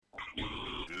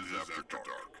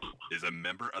is a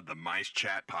member of the Mice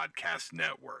Chat Podcast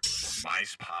Network.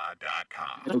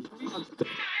 MicePod.com. Now, the podcast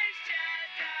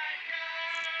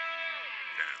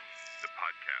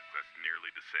that's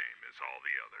nearly the same as all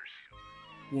the others.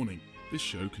 Warning, this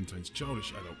show contains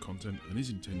childish adult content and is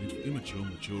intended for immature,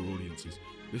 mature audiences.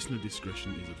 Listener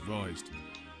discretion is advised.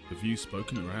 The views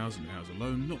spoken are ours and ours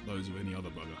alone, not those of any other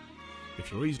bugger. If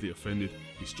you're easily offended,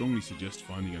 we strongly suggest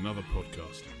finding another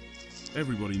podcast.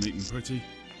 Everybody neat and pretty,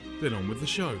 then on with the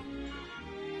show.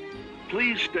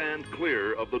 Please stand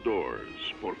clear of the doors.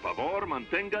 Por favor,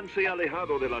 manténganse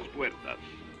alejado de las puertas.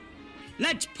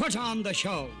 Let's put on the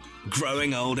show.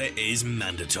 Growing older is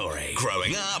mandatory.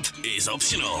 Growing up is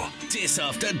optional. Dis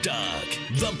After Dark,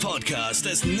 the podcast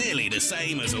that's nearly the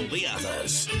same as all the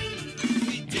others.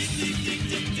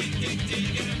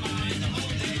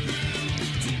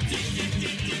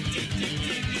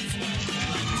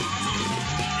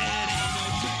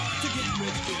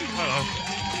 Hello.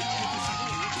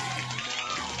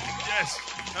 Yes.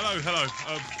 Hello.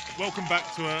 Welcome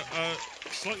back to a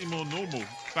slightly more normal,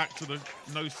 back to the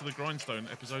nose to the grindstone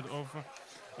episode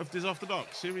of Dis After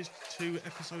Dark, Series 2,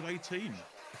 Episode 18,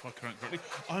 if I count correctly.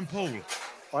 I'm Paul.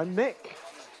 I'm Nick.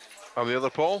 I'm the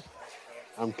other Paul.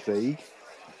 I'm Craig.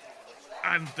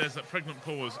 And there's that pregnant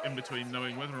pause in between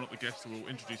knowing whether or not the guest will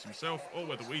introduce himself or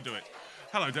whether we do it.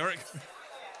 Hello, Derek.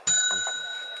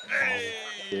 Hey!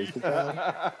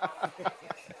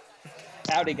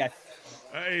 Howdy, guys.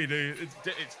 Hey, dude,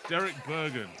 it's Derek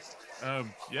Bergen.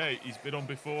 He's been on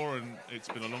before, and it's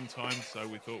been a long time, so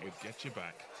we thought we'd get you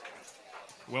back.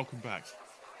 Welcome back.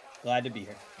 Glad to be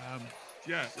here.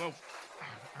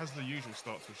 As the usual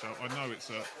start to a show, I know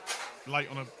it's late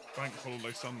on a bank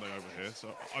holiday Sunday over here,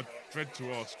 so I dread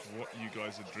to ask what you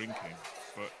guys are drinking,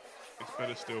 but it's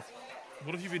better still.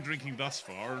 What have you been drinking thus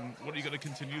far, and what are you going to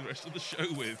continue the rest of the show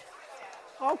with?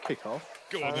 I'll kick off.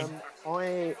 Go on, then.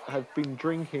 I have been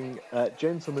drinking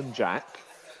Gentleman Jack,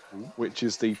 which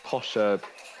is the posher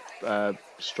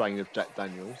strain of Jack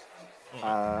Daniels,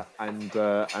 and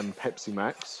Pepsi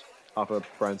Max. Other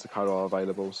brands of cola are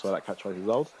available, so that catchphrase is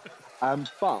old.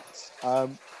 But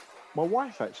my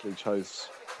wife actually chose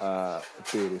a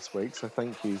beer this week, so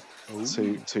thank you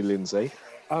to Lindsay.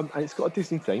 And it's got a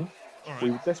Disney theme. Right.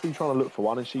 We've just been trying to look for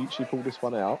one, and she pulled this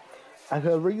one out. And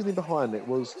her reasoning behind it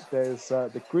was there's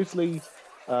the Grizzly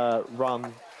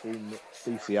run in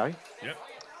DCA. Yep.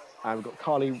 And we've got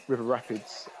Carly River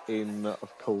Rapids in,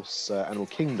 of course, Animal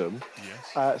Kingdom.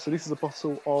 Yes. So this is a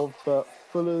bottle of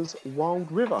Fuller's Wild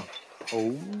River.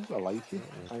 Oh, I like it.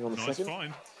 Hang on a second. Nice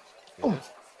find. Oh,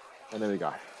 and there we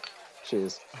go.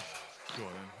 Cheers. Go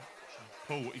on, then.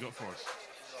 Paul, what you got for us?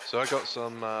 So I got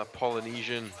some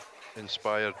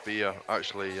Polynesian-inspired beer,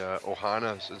 actually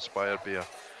Ohana's inspired beer.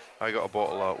 I got a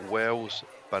bottle of Wells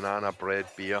Banana Bread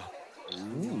beer.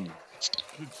 Ooh.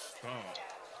 Good start.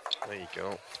 There you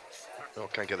go. Oh,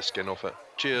 can't get the skin off it.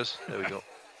 Cheers. There we go.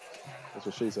 That's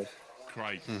what she said.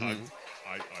 Craig,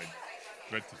 I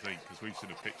dread to think, because we've seen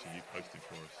a picture you posted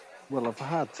for us. Well, I've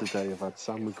had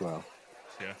San Miguel.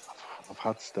 Yeah. I've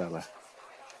had Stella.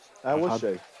 How was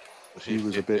she? She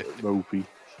was a bit ropey.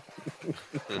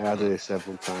 I had her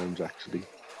several times, actually.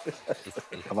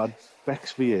 I've had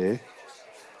Beck's VA.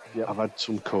 Yep. I've had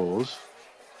some Coors.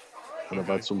 And I've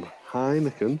had some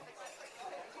Heineken.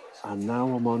 And now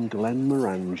I'm on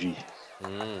Glenmorangie.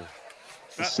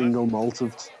 The single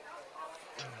malted.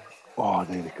 Oh,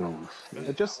 there it goes.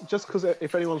 Just because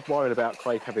if anyone's worried about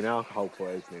Craig having alcohol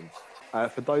poisoning,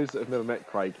 for those that have never met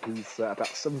Craig, he's about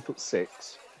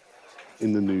 7'6".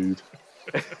 In the nude.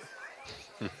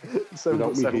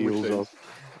 7'7" heels with shoes.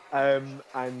 And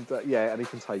he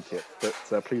can take it, but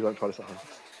please don't try this at home.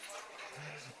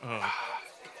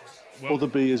 Well, other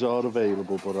beers are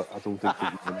available, but I don't think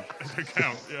they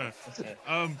count. Yeah.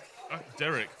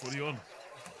 Derek, what are you on?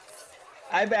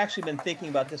 I've actually been thinking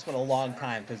about this one a long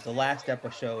time, because the last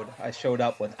episode I showed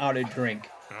up without a drink,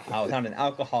 without an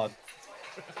alcohol.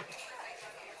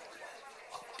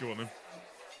 Go on, then.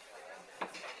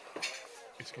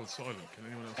 It's gone silent. Can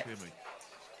anyone else hear me?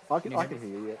 I can hear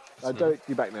you, yeah. Derek,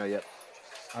 you're back now, yep.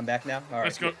 I'm back now? All right.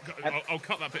 Let's go. I'll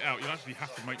cut that bit out. You'll actually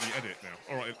have to make me edit now.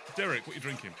 All right, Derek, what are you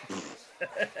drinking?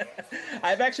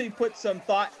 I've actually put some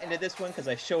thought into this one because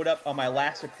I showed up on my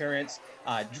last appearance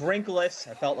drinkless.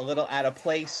 I felt a little out of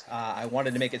place. I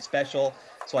wanted to make it special,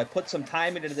 so I put some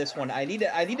time into this one. I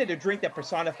needed a drink that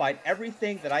personified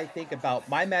everything that I think about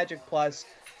My Magic Plus,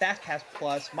 FastPass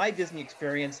Plus, My Disney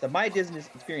Experience, the My Disney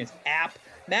Experience app,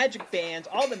 Magic Bands,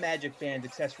 all the Magic Bands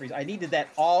accessories. I needed that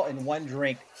all in one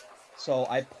drink. So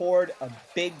I poured a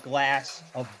big glass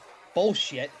of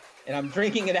bullshit and I'm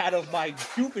drinking it out of my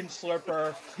Goopin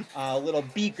Slurper little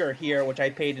beaker here, which I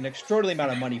paid an extraordinary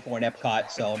amount of money for in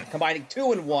Epcot. So I'm combining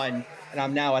 2 in 1, and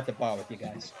I'm now at the bar with you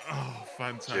guys. Oh,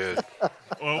 fantastic.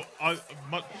 Well, I've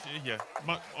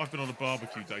been on a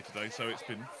barbecue day today, so it's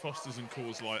been Foster's and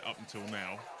Coors Light up until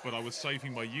now, but I was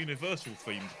saving my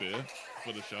Universal-themed beer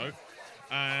for the show,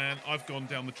 and I've gone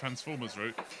down the Transformers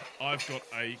route. I've got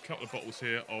a couple of bottles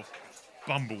here of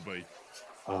Bumblebee.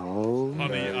 Oh,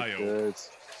 Honey ale. good.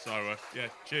 So,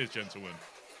 cheers, gentlemen.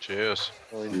 Cheers.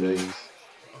 Oh, indeed.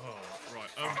 Oh, right.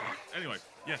 Anyway,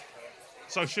 yeah.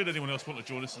 So, should anyone else want to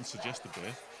join us and suggest a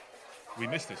beer? We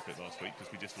missed this bit last week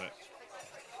because we just let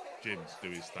Jim do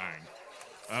his thing.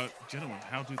 Gentlemen,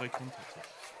 how do they contact us?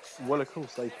 Well, of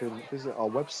course, they can visit our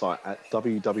website at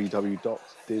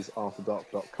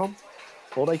www.disafterdark.com,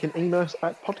 or they can email us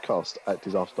at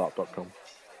podcast@disafterdark.com.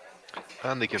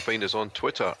 And they can find us on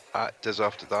Twitter at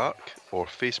DisAfterDark or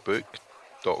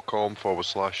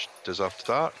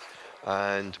Facebook.com/DisAfterDark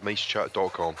and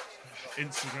MiceChat.com.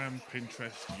 Instagram,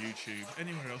 Pinterest, YouTube,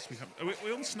 anywhere else we have. Are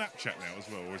we on Snapchat now as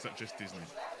well, or is that just Disney?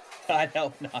 I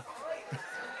don't know.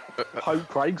 Hope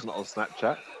Craig's not on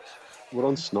Snapchat. We're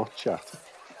on Snotchat.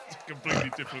 It's a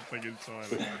completely different thing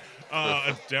entirely.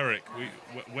 And Derek,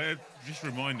 just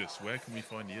remind us, where can we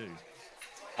find you?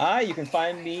 You can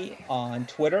find me on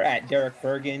Twitter at Derek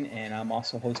Bergen, and I'm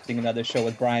also hosting another show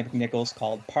with Brian McNichols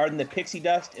called Pardon the Pixie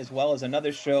Dust, as well as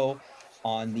another show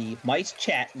on the Mice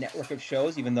Chat network of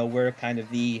shows, even though we're kind of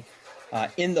the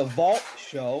In the Vault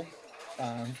show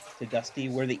to Dusty.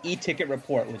 We're the E-Ticket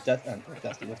Report with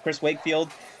Dusty, with Chris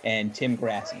Wakefield and Tim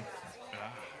Grassi.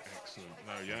 Excellent.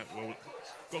 No, well,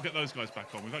 got to get those guys back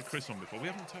on. We've had Chris on before.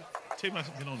 Tim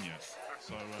hasn't been on yet.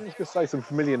 So I was going to say some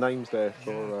familiar names there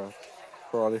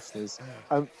for our listeners.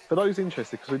 For those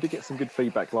interested, because we did get some good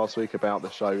feedback last week about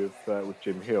the show with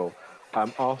Jim Hill.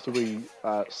 After we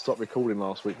stopped recording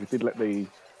last week, we did let the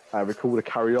recorder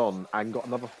carry on and got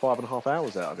another 5.5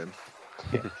 hours out of him.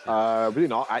 We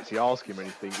didn't actually ask him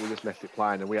anything. We just left it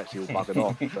playing, and we actually all buggered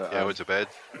off. But, I went to bed.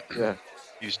 Yeah.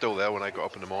 You were still there when I got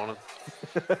up in the morning.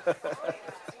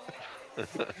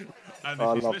 And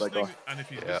if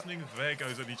he's listening, there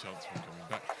goes any chance from coming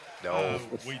back. No.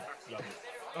 We love it.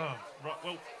 Oh, right,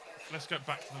 well, let's get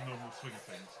back to the normal swing of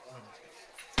things.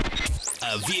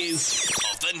 A view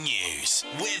of the news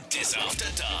with Dis After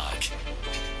Dark.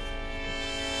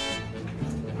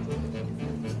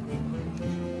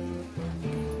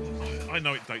 I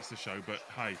know it dates the show, but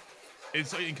hey,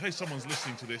 in case someone's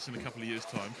listening to this in a couple of years'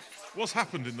 time, what's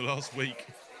happened in the last week?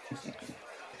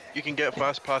 You can get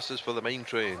fast passes for the main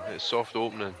train. It's soft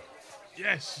opening.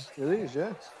 Yes. It is,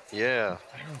 yeah. Yeah.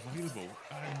 They're available.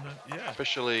 And,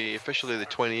 Officially the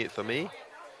 28th of May.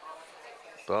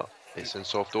 But it's in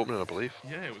soft opening, I believe.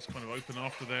 Yeah, it was kind of open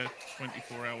after their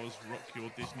 24 hours Rock Your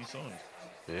Disney sign.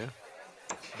 Yeah.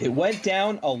 It went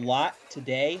down a lot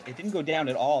today. It didn't go down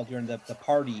at all during the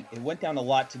party. It went down a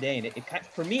lot today, and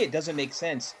for me, it doesn't make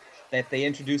sense that they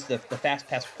introduced the Fast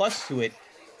Pass Plus to it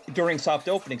during soft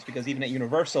openings, because even at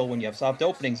Universal, when you have soft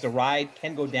openings, the ride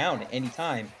can go down at any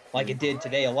time, like it did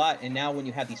today a lot. And now when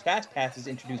you have these Fast Passes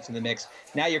introduced in the mix,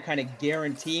 now you're kind of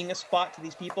guaranteeing a spot to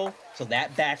these people, so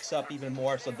that backs up even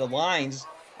more. So the lines,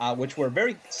 which were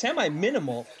very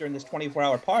semi-minimal during this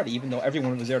 24-hour party, even though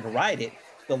everyone was there to ride it,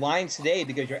 the lines today,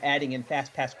 because you're adding in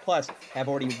Fast Pass Plus, have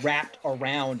already wrapped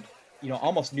around,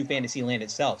 almost New Fantasyland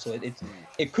itself. So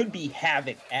it could be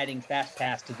havoc adding Fast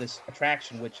Pass to this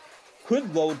attraction, which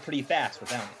could load pretty fast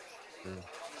without it.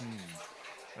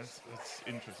 That's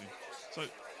interesting. So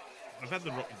I've had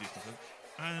the Rocky Disney thing,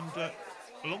 and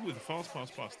along with the Fast Pass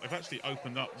Plus, they've actually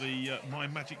opened up the My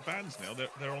Magic Bands now.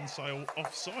 They're on sale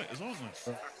off-site, aren't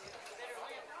they?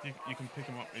 You can pick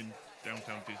them up in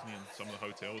downtown Disney and some of the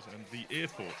hotels and the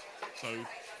airport. So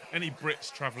any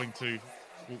Brits travelling to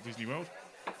Walt Disney World,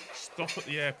 stop at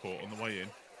the airport on the way in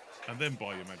and then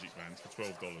buy your Magic Bands for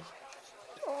 $12.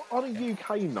 On a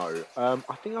UK note,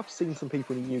 I think I've seen some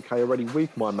people in the UK already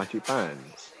with My Magic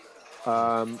Bands.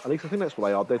 At least I think that's what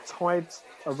they are. They're tied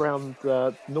around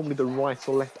normally the right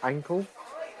or left ankle.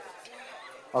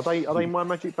 Are they My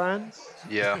Magic Bands?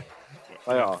 Yeah.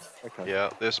 They are. Okay.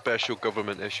 Yeah, they're special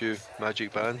government issue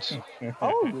Magic Bands.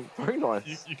 Oh, very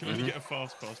nice. You can only get a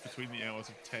Fast Pass between the hours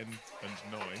of 10 and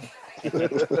 9.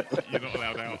 You're not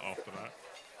allowed out after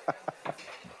that.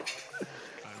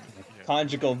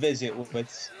 Conjugal visit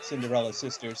with Cinderella's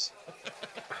sisters.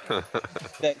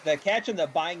 The catch in the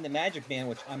buying the Magic Band,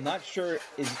 which I'm not sure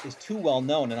is too well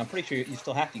known, and I'm pretty sure you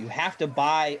still have to. You have to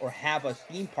buy or have a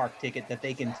theme park ticket that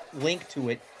they can link to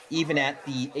it even at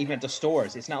the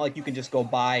stores. It's not like you can just go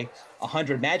buy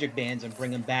 100 Magic Bands and bring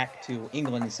them back to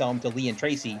England and sell them to Lee and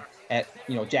Tracy at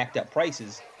jacked up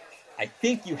prices. I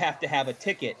think you have to have a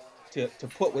ticket to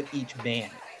put with each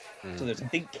band. So there's a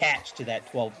big catch to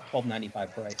that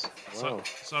 $12.95 price. Wow.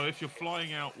 So if you're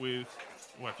flying out with,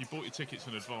 if you bought your tickets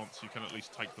in advance, you can at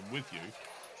least take them with you.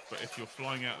 But if you're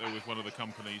flying out there with one of the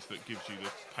companies that gives you the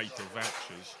paper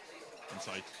vouchers and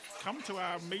say, come to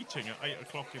our meeting at 8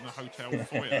 o'clock in the hotel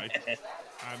foyer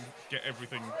and get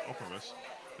everything off of us,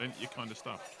 then you're kind of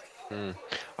stuffed. I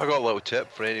got a little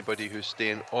tip for anybody who's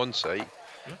staying on site.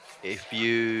 Yeah. If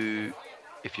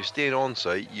you're staying on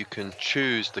site, you can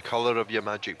choose the colour of your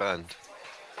Magic Band.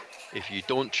 If you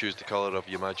don't choose the colour of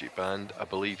your Magic Band, I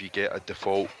believe you get a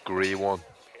default grey one.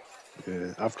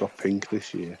 Yeah, I've got pink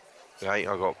this year. Right,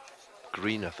 I got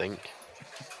green, I think.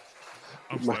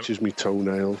 It matches me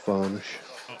toenail varnish.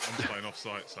 I'm staying off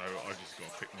site, so I just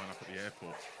got to pick mine up at the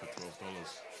airport for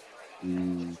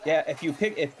 $12. Yeah, if you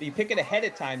pick it ahead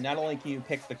of time, not only can you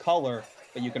pick the color,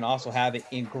 but you can also have it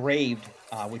engraved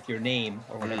with your name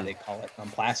or whatever they call it on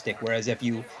plastic. Whereas if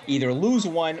you either lose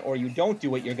one or you don't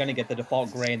do it, you're going to get the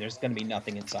default gray, and there's going to be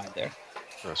nothing inside there.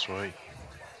 That's right.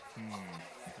 Yeah.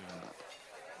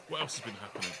 What else has been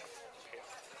happening?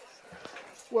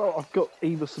 Well, I've got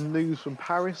either some news from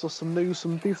Paris or some news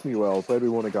from Disney World. Where do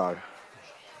we want to go?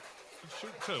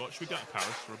 Tell you what, should we go to Paris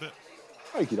for a bit?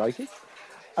 Okie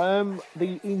dokie.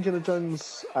 The Indiana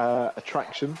Jones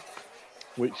attraction,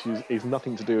 which is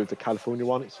nothing to do with the California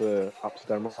one, it's a upside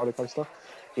down roller coaster,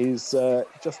 is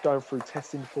just going through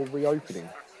testing for reopening.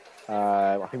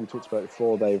 I think we talked about it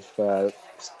before. They've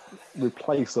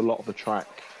replaced a lot of the track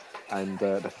and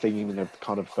the theme, and they've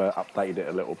kind of updated it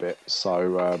a little bit.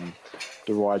 So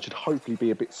the ride should hopefully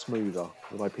be a bit smoother.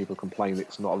 I know people complain that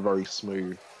it's not a very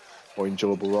smooth or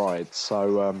enjoyable ride.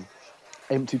 So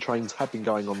empty trains have been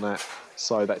going on that,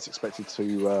 so that's expected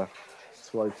to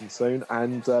open soon.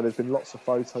 And there's been lots of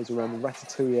photos around the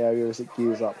Ratatouille area as it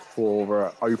gears up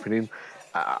for opening.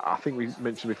 I think we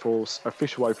mentioned before,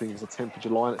 official opening is the 10th of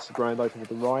July, and it's the grand opening of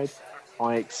the ride.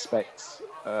 I expect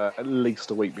at least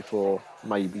a week before,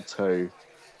 maybe 2,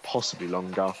 possibly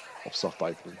longer, of soft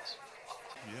openings.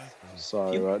 Yeah.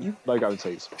 So no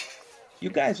guarantees. You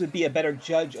guys would be a better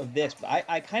judge of this, but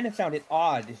I kind of found it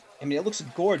odd. I mean, it looks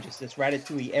gorgeous, this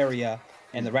Ratatouille area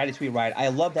and the Ratatouille ride. I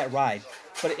love that ride.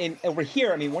 But over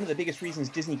here, I mean, one of the biggest reasons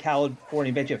Disney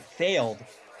California Adventure failed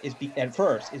at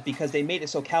first is because they made it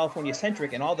so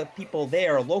California-centric, and all the people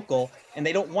there are local, and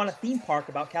they don't want a theme park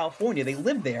about California. They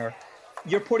live there.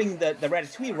 You're putting the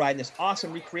Ratatouille ride in this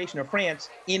awesome recreation of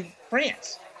France in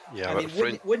France. Yeah, I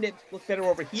mean, wouldn't it look better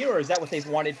over here, or is that what they've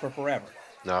wanted for forever?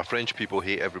 Nah, French people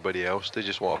hate everybody else. They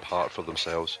just want a part for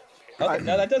themselves. Okay,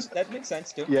 no, that makes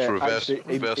sense too. Yeah, it's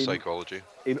reverse psychology.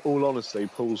 In all honesty,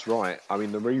 Paul's right. I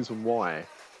mean, the reason why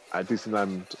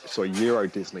Euro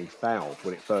Disney failed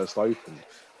when it first opened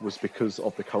was because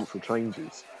of the cultural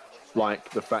changes, like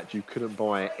the fact you couldn't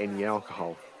buy any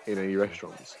alcohol in any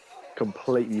restaurants.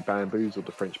 Completely bamboozled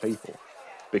the French people,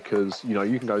 because you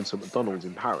can go into McDonald's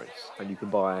in Paris and you can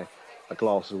buy a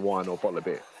glass of wine or a bottle of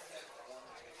beer.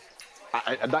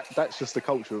 And that's just the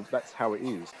culture. That's how it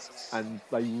is, and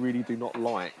they really do not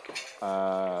like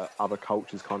other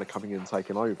cultures kind of coming in and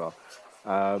taking over.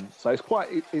 So it's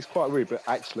quite weird, but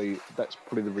actually that's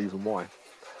probably the reason why.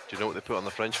 Do you know what they put on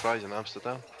the French fries in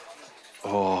Amsterdam?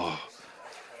 Oh,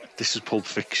 this is Pulp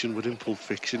Fiction. We're in Pulp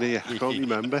Fiction here. I can't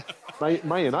remember.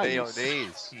 Mayonnaise.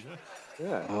 Mayonnaise.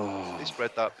 Yeah. Oh. They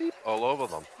spread that beep all over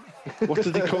them. What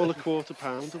do they call a quarter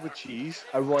pounder with cheese?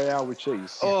 A Royale with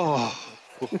cheese. Oh.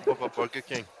 What about Burger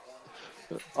King?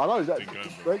 I know that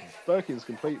Birkin's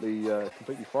completely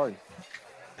thrown.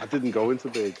 I didn't go into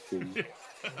Burger King.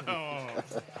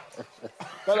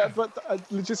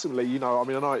 But legitimately, I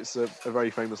mean, I know it's a very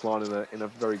famous line in a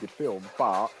very good film,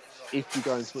 but if you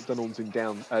go into McDonald's in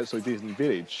Disney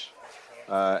Village,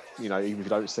 even if you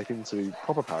don't step into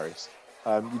proper Paris,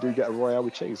 you do get a Royale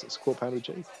with cheese. It's a quarter pounder of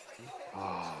cheese.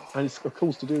 And it's, of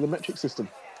course, to do the metric system.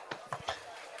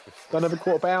 Don't have a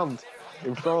quarter pound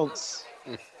in France.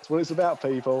 That's what it's about,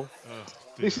 people.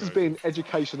 This has been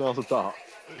Education After Dark.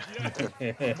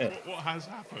 What has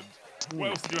happened?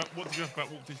 What did you have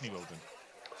about Walt Disney World then?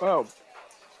 Well,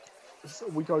 so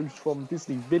we go from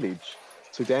Disney Village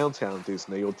to Downtown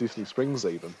Disney, or Disney Springs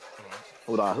even.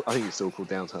 Although I think it's still called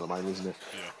Downtown at the moment, isn't it?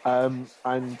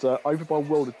 Yeah. Over by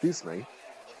World of Disney,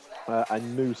 a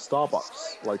new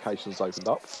Starbucks location's opened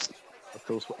up. Of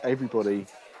course, what everybody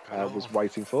was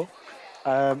waiting for.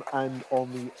 And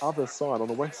on the other side, on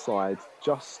the west side,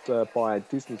 just by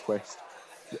Disney Quest,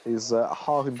 is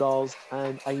Haagen-Dazs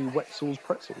and Amy Wetzel's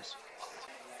Pretzels.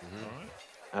 All right.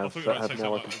 I thought you were about to say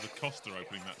something like there's a Costa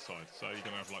opening that side, so you're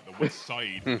going to have like the West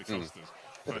Side of the Costas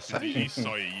versus the East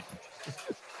Side.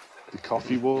 The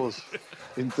coffee wars.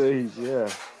 Indeed, yeah.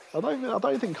 I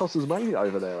don't think Costa's made it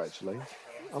over there actually.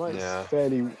 I know it's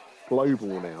fairly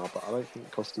global now, but I don't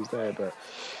think Costa's there. But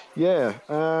yeah,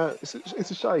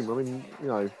 it's a shame. I mean, you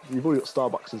know, you've already got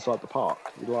Starbucks inside the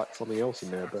park. You'd like something else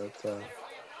in there, but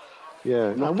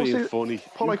yeah. Not being funny.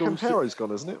 Polo Campero's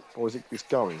gone, isn't it? Or is it? It's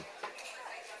going.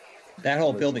 That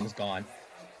whole building's gone.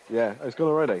 Yeah, it's gone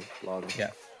already. Blimey.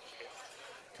 Yeah.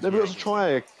 Never got to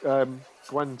try a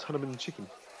Guantanamo chicken.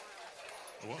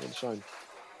 What? It's a shame.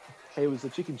 It was the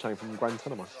chicken chain from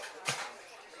Guantanamo.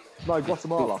 No,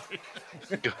 Guatemala.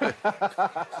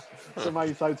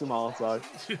 Tomato.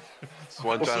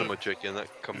 Guantanamo chicken that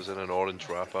comes in an orange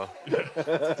wrapper.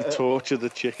 To torture the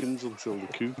chickens until they're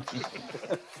cooked.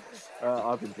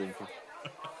 I've been drinking.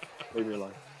 Leave me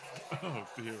alone. Oh,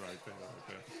 dear.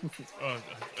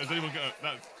 Has anyone got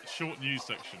that short news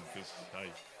section? Because, hey,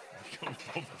 I can't be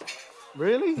bothered.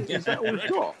 Really? Is that all we've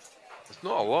got? There's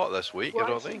not a lot this week, Well, I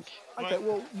don't actually- think. Okay,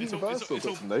 well, It's all- Universal it's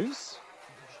all- got some news.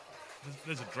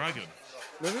 There's a dragon.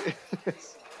 Really?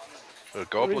 They're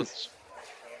goblins.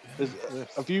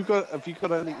 Have you got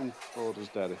anything for us,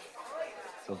 Daddy?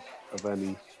 Of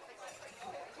any?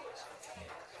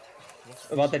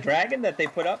 About the dragon that they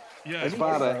put up Yeah, It's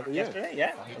bad, yesterday?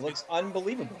 Yeah. It looks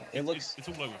unbelievable. It looks... It's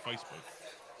all over Facebook.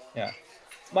 Yeah.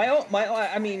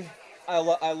 I mean, I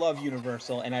love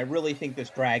Universal, and I really think this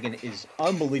dragon is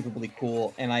unbelievably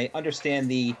cool, and I understand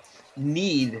the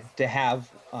need to have,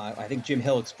 I think Jim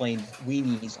Hill explained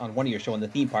weenies on one of your show in the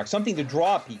theme park, something to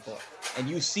draw people. And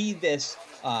you see this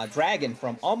dragon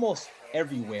from almost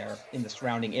everywhere in the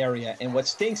surrounding area. And what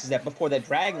stinks is that before that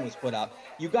dragon was put up,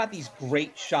 you got these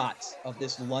great shots of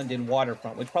this London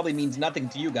waterfront, which probably means nothing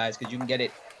to you guys because you can get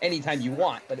it anytime you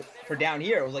want. But for down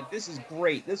here, it was like, this is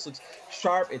great. This looks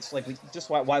sharp. It's like just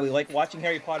why we like watching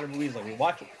Harry Potter movies. Like we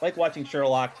like watching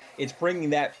Sherlock. It's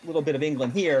bringing that little bit of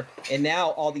England here. And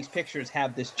now all these pictures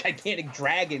have this gigantic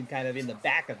dragon kind of in the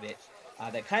back of it.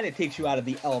 That kind of takes you out of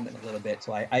the element a little bit.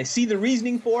 So I see the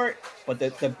reasoning for it, but the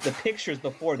pictures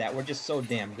before that were just so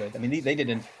damn good. I mean, they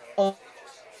did an... You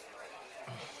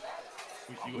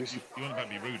want about to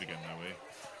be rude again now,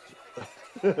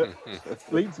 are you?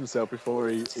 Bleeds himself before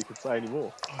he could say any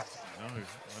more. I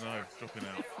know, dropping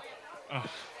out. Oh,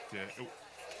 dear.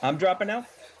 I'm dropping out?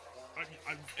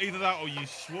 Either that or you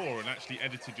swore and actually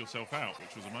edited yourself out,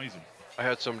 which was amazing. I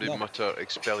heard somebody mutter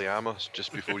Expelliarmus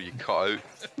just before you cut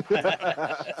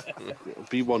out. It'll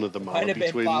be one of the Might have Marby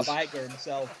been twins. Bob Iger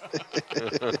himself.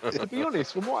 To be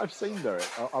honest, from what I've seen, Derek,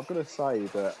 I've got to say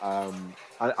that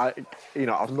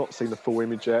I've not seen the full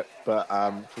image yet, but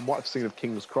from what I've seen of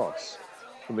King's Cross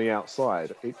from the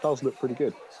outside, it does look pretty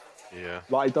good. Yeah.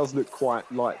 Like it does look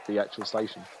quite like the actual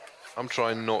station. I'm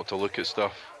trying not to look at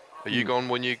stuff. Are you going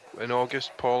in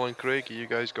August, Paul and Craig? Are you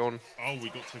guys going? Oh,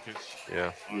 we got tickets.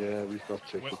 Yeah. Yeah, we've got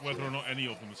tickets. Whether or not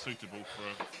any of them are suitable for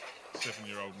a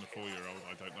 7-year-old and a 4-year-old,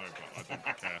 I don't know, but I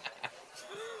don't care.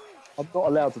 I'm not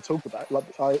allowed to talk about it.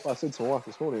 Like I said to my wife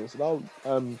this morning, I said, "Oh,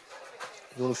 you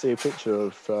want to see a picture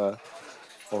of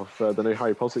the new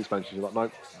Harry Potter expansion?" She's like, "No."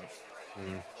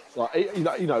 Like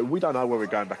you know, we don't know when we're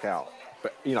going back out,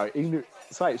 but you know, even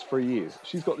say it's 3 years,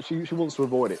 she wants to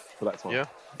avoid it for that time.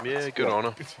 Yeah, good on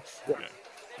her. Yeah,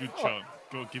 good chance.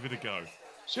 Go give it a go.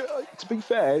 To be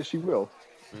fair, she will.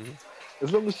 Mm-hmm.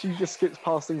 As long as she just skips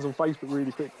past things on Facebook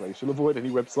really quickly, she'll avoid any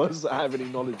websites that have any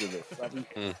knowledge of it.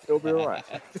 It'll be all right.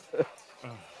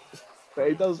 But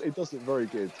it does look very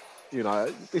good. You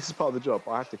know, this is part of the job.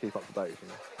 I have to keep up to date. You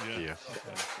know? Yeah.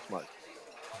 Much.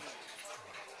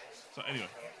 So anyway,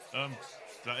 is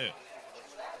that it?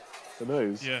 The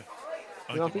news. Yeah.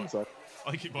 I think so.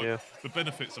 I think the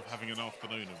benefits of having an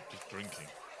afternoon of just drinking.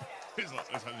 It's like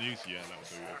the news. Yeah, that'll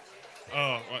do it.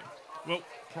 Oh, right. Well,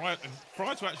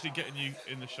 prior to actually getting you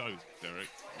in the show, Derek,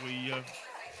 we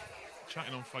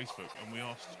chatting on Facebook and we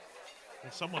asked.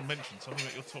 Well, someone mentioned something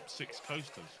about your top 6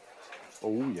 coasters.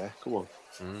 Oh yeah, come on.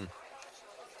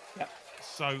 Yeah.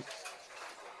 So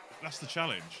that's the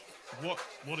challenge. What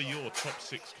are your top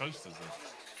 6 coasters then?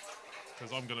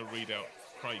 Because I'm going to read out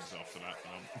Craig's after that,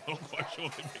 and I'm not quite sure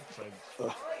they make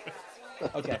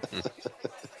sense. Okay.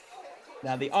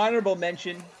 Now, the honorable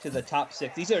mention to the top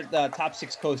 6. These are the top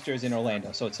 6 coasters in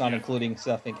Orlando, so it's not including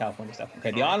stuff in California stuff.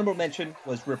 Okay. The honorable mention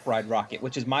was Rip Ride Rocket,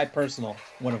 which is my personal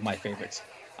one of my favorites.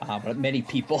 but many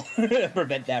people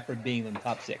prevent that from being in the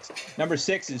top 6. Number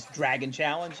 6 is Dragon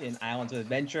Challenge in Islands of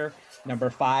Adventure.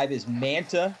 Number 5 is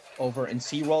Manta over in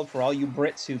SeaWorld. For all you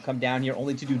Brits who come down here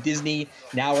only to do Disney,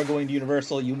 now we're going to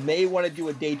Universal. You may want to do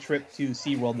a day trip to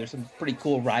SeaWorld. There's some pretty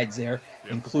cool rides there,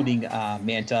 including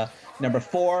Manta. Number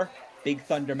 4, Big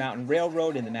Thunder Mountain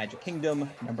Railroad in the Magic Kingdom.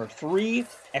 Number 3,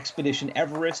 Expedition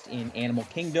Everest in Animal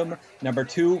Kingdom. Number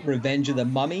 2, Revenge of the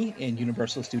Mummy in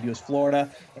Universal Studios Florida.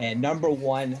 And number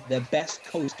 1, the best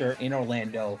coaster in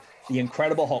Orlando, the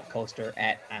Incredible Hulk coaster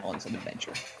at Islands of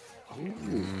Adventure.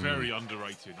 Very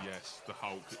underrated, yes. The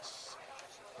Hulk. It's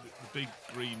the big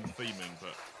green theming,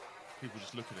 but people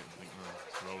just look at it and think, oh,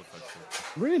 it's a roller coaster.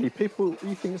 Really?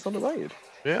 You think it's underrated?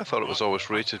 Yeah, I thought it was always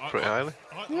rated pretty highly.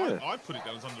 I put it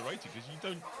down as underrated because you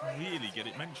don't really get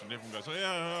it mentioned. Everyone goes, oh,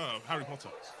 yeah, Harry Potter.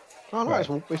 Oh, no,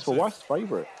 it's my wife's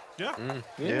favourite. Yeah.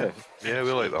 Yeah,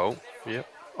 we like the Hulk. Yeah.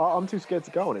 I'm too scared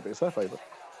to go on it, but it's her favourite.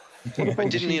 What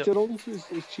about cheated on?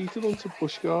 Is cheated onto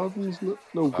Busch Gardens?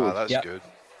 No good. Ah, that's good.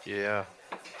 Yeah.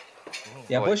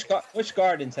 Yeah, Busch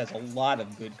Gardens has a lot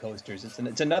of good coasters.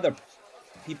 It's another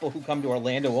people who come to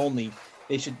Orlando only.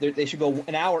 They should go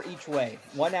an hour each way.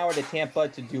 1 hour to Tampa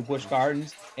to do Busch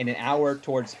Gardens, and an hour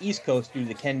towards East Coast to do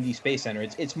the Kennedy Space Center.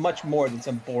 It's much more than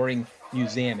some boring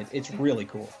museum. It's really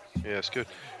cool. Yeah, it's good.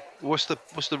 What's the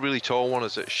really tall one?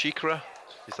 Is it Shikra?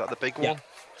 Is that the big one?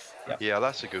 Yep. Yeah,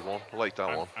 that's a good one. I like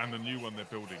that one. And the new one they're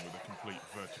building with a complete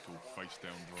vertical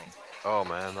face-down drop. Oh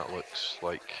man, that looks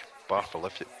like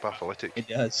Bartholytic. It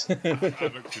does.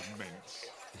 That looks immense.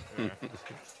 Yeah.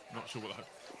 Not sure what that...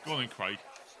 Go on then, Craig.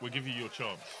 We'll give you your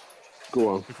chance. Go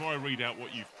on. Before I read out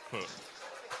what you've put,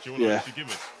 do you want to actually give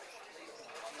us?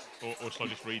 Or shall I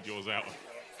just read yours out?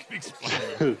 I can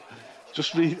explain them.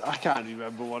 Just read. I can't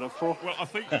remember what I put. Well, I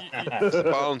think Is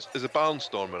a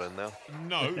Barnstormer in there?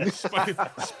 No,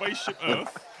 Spaceship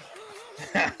Earth,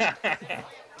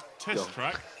 Test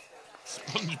Track,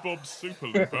 SpongeBob Super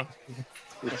Looper,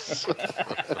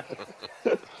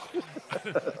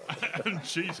 and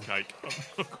Cheesecake. I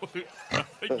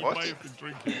think you may have been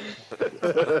drinking.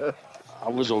 I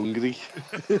was hungry.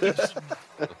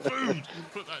 Food!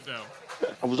 Put that down.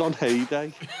 I was on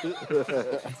heyday.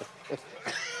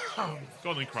 Go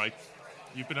on then, Craig.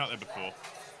 You've been out there before.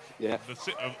 Yeah.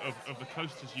 Of the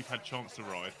coasters you've had chance to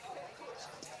ride,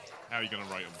 how are you going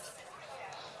to rate them?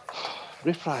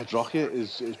 Rip Ride Rocket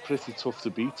is pretty tough to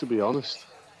beat, to be honest.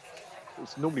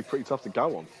 It's normally pretty tough to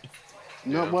go on.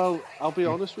 No, well, I'll be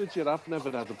honest with you. I've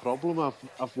never had a problem.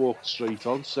 I've walked straight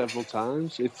on several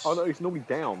times. It's it's normally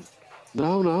down.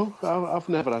 No, I've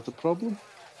never had a problem.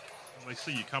 They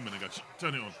see you coming and go,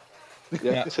 turn it on.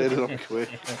 Yeah, turn it on quick.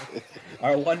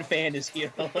 Our one fan is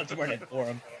here. Let's run it for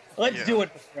him. Let's do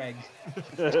it for Craig.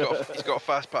 He's got a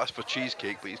fast pass for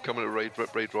Cheesecake, but he's coming to Rip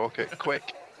Ride Rocket.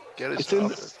 Quick, get it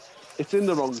started. It's in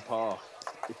the wrong park.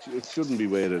 It shouldn't be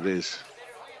where it is.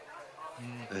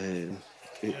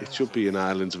 It should be in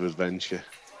Islands of Adventure.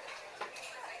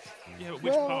 Yeah, but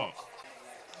which part?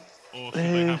 Or should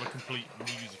they have a complete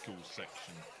musical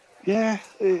section? Yeah,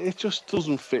 it just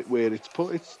doesn't fit where it's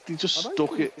put. They just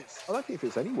stuck it. I don't think it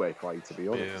fits anywhere, Craig, to be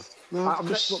honest. No, I'm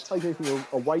just not taking anything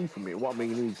away from it. What I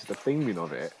mean is the theming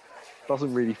of it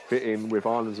doesn't really fit in with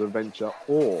Islands of Adventure,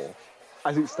 or,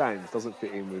 as it stands, doesn't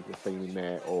fit in with the theming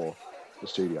there or the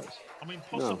studios. I mean,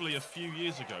 possibly a few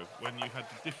years ago when you had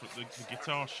the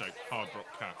guitar-shaped Hard Rock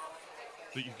Cafe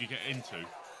that you could get into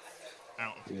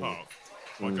out of the park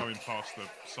by going past the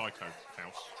Psycho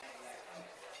house,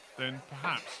 then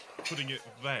perhaps putting it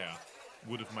there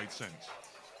would have made sense.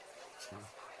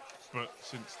 But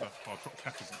since the Hard Rock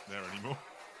Cafe isn't there anymore...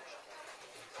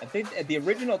 I think the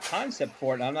original concept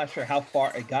for it, I'm not sure how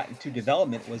far it got into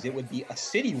development, was it would be a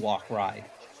city walk ride,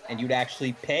 and you'd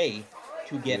actually pay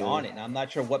to get on it. And I'm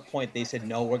not sure what point they said,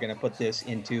 no, we're going to put this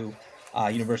into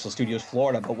Universal Studios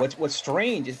Florida. But what's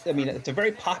strange is, I mean, it's a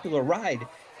very popular ride,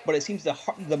 but it seems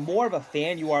the more of a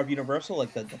fan you are of Universal,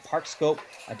 like the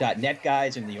ParkScope.net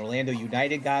guys and the Orlando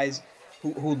United guys,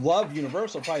 who love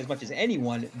Universal probably as much as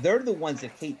anyone, they're the ones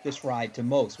that hate this ride to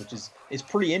most, which is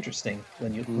pretty interesting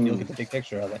when you look at the big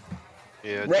picture of it.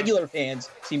 Yeah, regular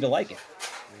fans seem to like it.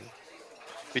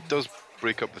 It does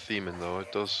break up the theming, though.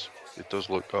 It does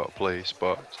look out of place,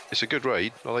 but it's a good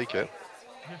ride. I like it.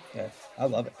 Yeah, I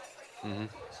love it. All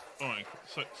right,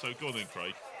 so go on then,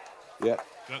 Craig. Yeah.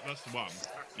 That's the one.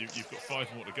 You've got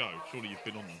 5 more to go. Surely you've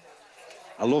been on them.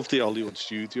 I love the Hollywood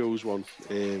Studios one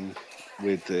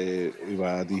with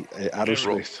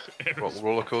Aerosmith. Rock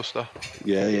roller coaster.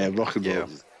 Yeah, rock and roll,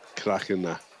 cracking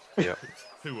that. Yeah.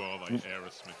 Who are they,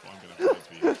 Aerosmith? I'm going to put it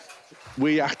to you.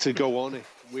 We had to go on it.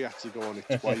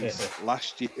 Twice.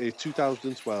 Last year,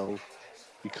 2012,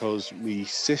 because my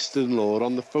sister-in-law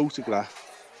on the photograph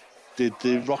did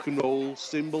the rock and roll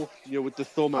symbol, with the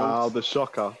thumb out. Oh, the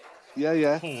shocker.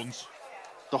 Yeah. Horns.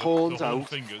 The horns the horn out.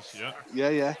 fingers, yeah.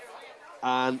 Yeah.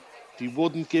 And they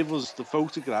wouldn't give us the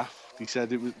photograph. They said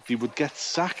they would get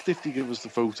sacked if they give us the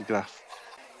photograph.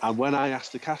 And when I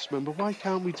asked the cast member, why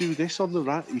can't we do this on the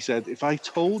rat? He said, if I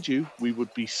told you, we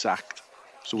would be sacked.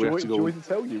 So we have to go. Do you want me to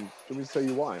tell you? Do you want me to tell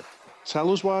you why?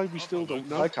 Tell us why. We still don't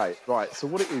know. Okay, right. So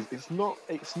what it is, it's not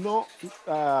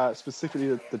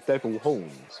specifically the devil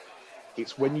horns.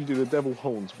 It's when you do the devil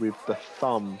horns with the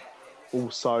thumb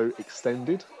also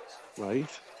extended, Right.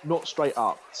 not straight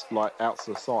up, like out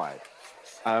to the side.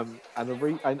 And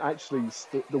actually,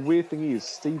 the weird thing is,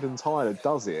 Steven Tyler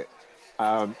does it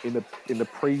in the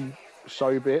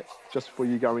pre-show bit just before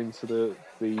you go into the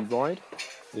ride.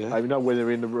 Yeah. You know, when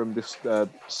they're in the room just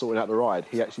sorting out the ride,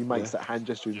 he actually makes that hand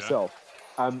gesture himself.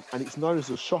 And it's known as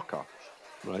a shocker.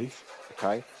 Right.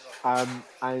 Okay.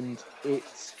 And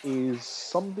it is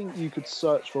something you could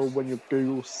search for when your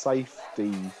Google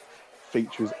safety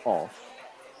feature is off.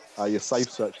 Your safe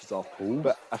search is off.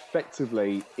 But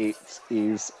effectively, it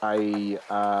is a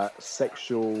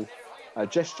sexual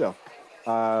gesture.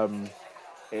 Come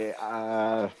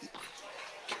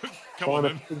on,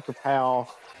 then. Think of how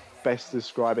best to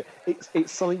describe it.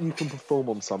 It's something you can perform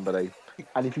on somebody,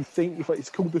 and if it's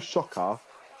called the shocker,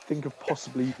 think of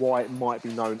possibly why it might be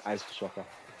known as the shocker.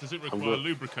 Does it require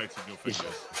lubricating your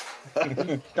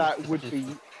fingers? That would be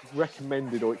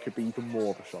recommended, or it could be even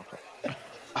more of a shocker.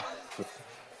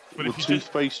 But Would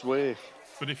toothpaste work?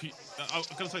 But if you, I was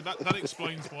going to say that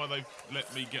explains why they've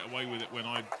let me get away with it when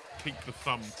I keep the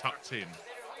thumb tucked in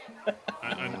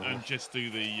and just do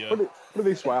the. Put it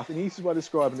this way, I think the easiest way of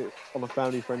describing it on a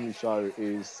family-friendly show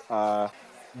is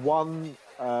one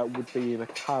would be in a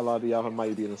colour, the other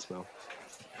maybe in a smell.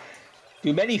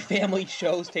 Do many family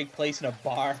shows take place in a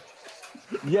bar?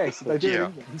 Yes, they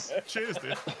do. Yeah. Cheers,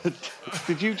 dude.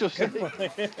 Did you just say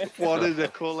one in the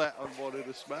colour and one in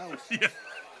the smell? Yeah.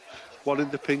 One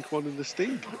in the pink, one in the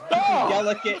stink.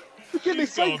 Delicate. Give me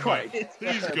some Gone, Craig. mate.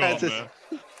 He's gone there.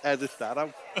 Edit that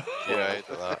out. Yeah, I did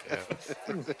that,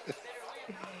 yeah.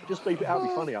 Just leave it out, be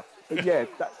funnier. But yeah,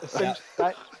 that's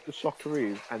the shocker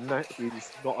is, and that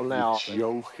is not allowed.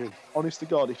 Joking. Honest to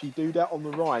God, if you do that on the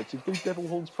ride, if you do devil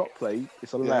horns properly,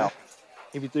 it's allowed. Yeah.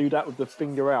 If you do that with the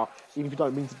finger out, even if you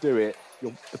don't mean to do it,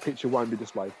 the picture won't be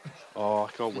displayed. Oh,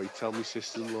 I can't wait. Tell me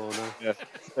sister-in-law now. Yeah,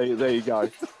 there you go.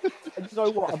 And you know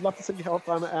what? I'd love to see how I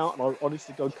found it out, and I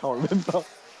honestly God can't remember.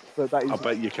 But that is. I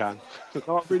bet you can.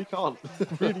 No, I really can't.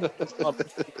 Really can't.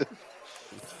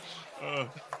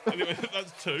 Anyway,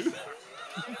 that's two.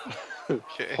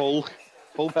 Okay. Hulk's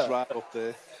right up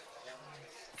there.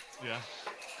 Yeah.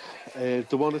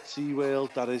 The one at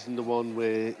SeaWorld, that isn't the one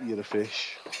where you're a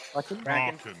fish.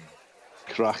 Kraken.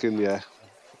 Kraken, yeah.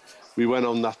 We went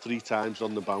on that 3 times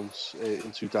on the bounce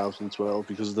in 2012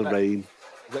 because of the rain.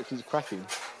 Is that because it's cracking?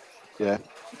 Yeah.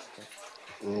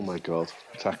 Oh my God.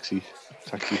 Taxi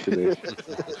today.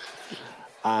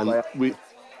 And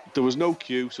there was no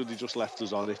queue, so they just left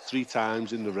us on it 3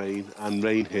 times in the rain, and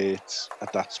rain hurts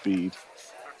at that speed.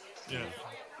 Yeah.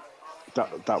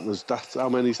 That's how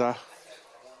many's that?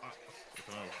 I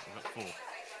don't know. Was that 4?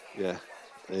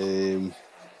 Yeah.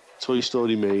 Toy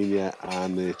Story Mania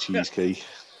and Cheesecake.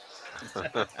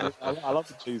 I love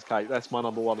the cheesecake. That's my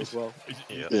number one as well.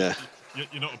 Yeah.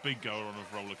 You're not a big goer on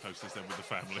of roller coasters then with the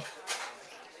family.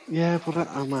 Yeah, but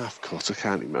I'm half cut. I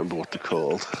can't remember what they're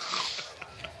called.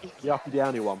 The uppy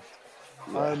downy one.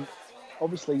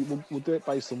 Obviously, we'll do it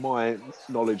based on my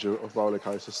knowledge of roller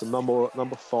coasters. So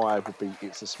number 5 would be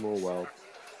It's a Small World.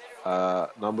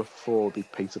 Number 4 would be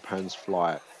Peter Pan's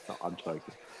Flight. No, I'm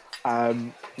joking.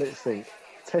 Let's think.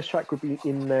 Test Track would be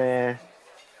in there.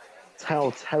 Tower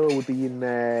of Terror would be in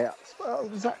there. I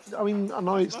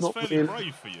know it's That's not fairly really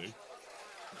brave for you.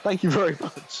 Thank you very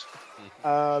much.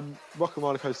 Rock and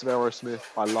Roller Coaster of Aerosmith,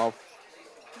 I love.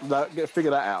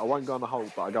 Figure that out. I won't go on the whole,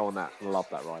 but I go on that, and I love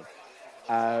that ride.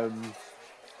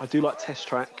 I do like Test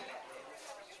Track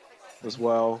as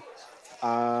well,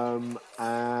 and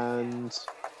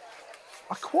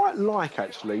I quite like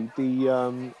actually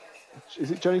the.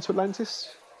 Is it Journey to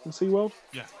Atlantis in SeaWorld?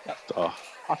 Yeah. Oh,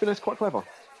 I think that's quite clever.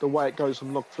 The way it goes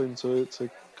from log flume to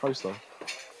coaster.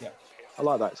 Yeah. I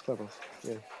like that. It's clever.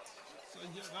 Yeah. So,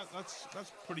 yeah,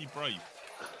 that's pretty brave.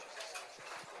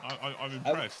 I'm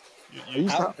impressed. I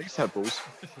used to have balls.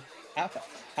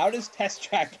 How does Test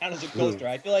Track count as a coaster?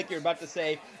 I feel like you're about to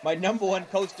say my number 1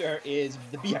 coaster is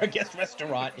the Be Our Guest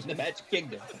restaurant in the Magic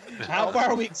Kingdom. How far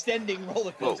are we extending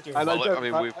roller coasters?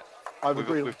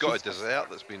 We've got a dessert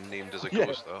that's been named as a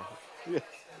coaster. Yeah.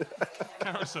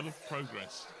 Carousel of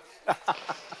Progress.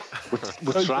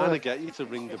 We're trying to get you to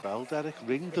ring the bell, Derek.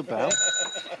 Ring the bell.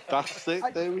 That's it.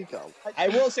 There we go. I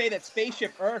will say that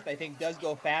Spaceship Earth, I think, does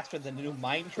go faster than the new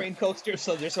Mine Train coaster,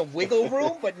 so there's some wiggle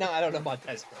room, but no, I don't know about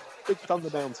Tesco. Big Thunder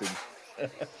Mountain.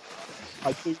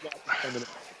 I do like the Thunder Mountain.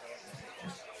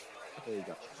 There you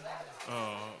go.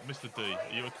 Mr. D,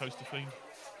 are you a coaster fiend?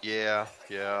 Yeah.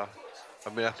 I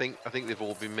mean, I think they've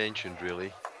all been mentioned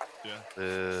really.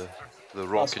 Yeah. The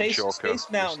Rock and Shocker.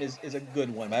 Space Mountain is a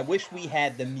good one. I wish we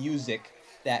had the music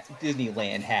that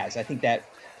Disneyland has. I think that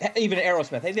even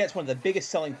Aerosmith, I think that's one of the biggest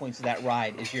selling points of that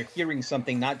ride is you're hearing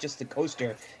something, not just the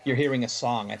coaster, you're hearing a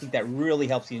song. I think that really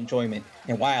helps the enjoyment,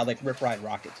 and why I like Rip Ride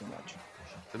Rocket so much.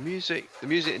 The music in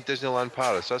Disneyland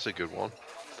Paris, that's a good one.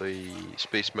 The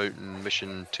Space Mountain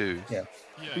Mission 2. Yeah.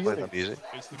 Yeah, Play that music.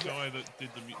 it's the guy that did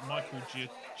the Michael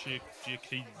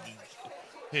Giacchino,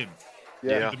 him.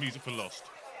 Yeah. Did the music for Lost.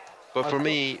 But for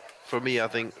me, I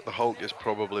think the Hulk is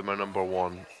probably my number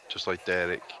one, just like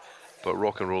Derek. But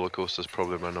Rock and Roller Coaster is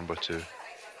probably my number two.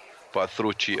 But I'd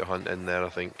throw Cheetah Hunt in there, I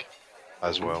think,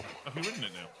 as well. Have you ridden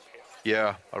it now?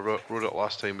 Yeah, I rode it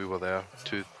last time we were there,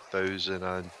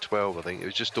 2012, I think. It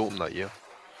was just opened that year.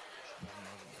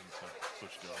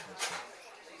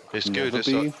 It's good.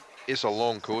 It's a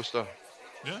long coaster.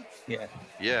 Yeah? Yeah.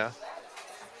 Yeah.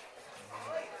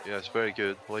 Yeah, it's very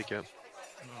good. I like it.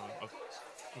 No, what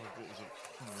was it?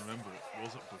 I can't remember what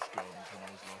was at Busch Gardens when I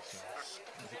was last there.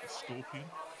 Was it the Scorpion?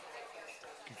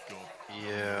 Good God.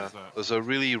 Yeah. What was that? There's a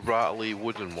really rattly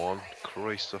wooden one.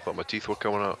 Christ, I thought my teeth were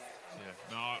coming out. Yeah.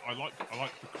 No, I like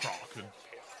the Kraken.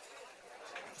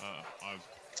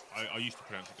 I used to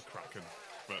pronounce it the Kraken,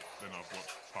 but then I've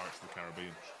watched Pirates of the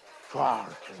Caribbean.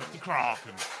 Kraken. So it's the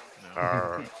Kraken.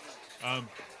 No.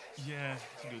 Yeah,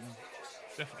 it's a good one.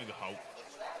 Definitely the Hulk.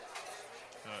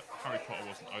 Harry Potter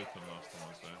wasn't open last time I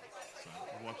was there, so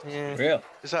my wife's Yeah. Real.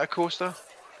 Is that a coaster?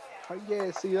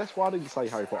 Yeah, see, that's why I didn't say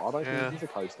Harry Potter. I don't Yeah. think it's a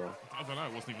coaster. I don't know,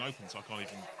 it wasn't even open, so I can't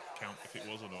even count if it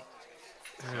was or not.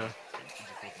 Yeah. It just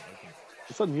wasn't open.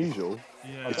 It's unusual.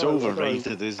 Yeah. It's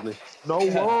overrated, isn't it? No,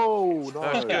 whoa, no.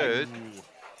 That's good. Ooh.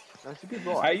 That's a good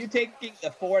Are ride. you taking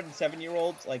the 4 and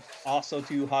 7-year-olds like also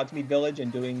to Hogsmeade Village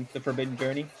and doing the Forbidden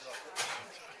Journey?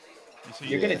 You see,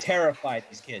 You're gonna terrify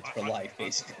these kids for life,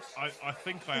 basically. I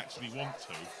think I actually want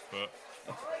to, but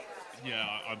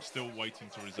yeah, I'm still waiting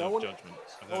to Go reserve on it- judgment.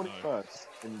 I Go on don't it know. first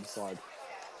and decide.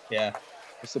 Yeah,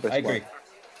 What's the best I agree. way?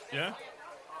 Yeah?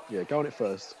 Yeah, go on it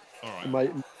first.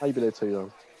 Alright. Maybe they're too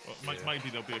young. Well, maybe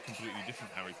there'll be a completely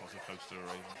different Harry Potter coaster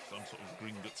or some sort of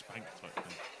Gringotts Bank type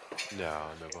thing. No,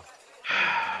 never. I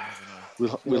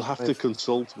never know. We'll have to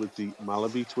consult with the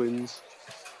Malaby twins.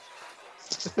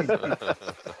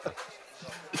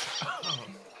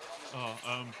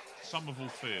 Sum of All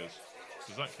Fears.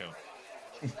 Does that count?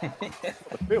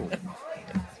 The film.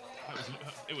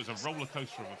 It was a roller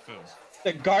coaster of a film.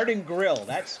 The Garden Grill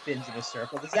that spins in a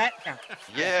circle. Does that count?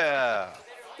 Yeah.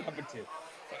 Number 2.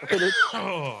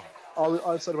 Oh,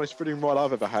 I'd say the most thrilling ride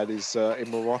I've ever had is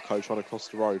in Morocco trying to cross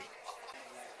the road.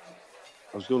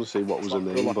 I was going to say what was the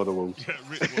name, but I won't. yeah,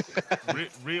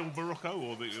 real Morocco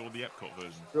or the Epcot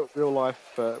version? Real life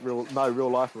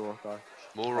Morocco.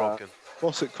 More rocking.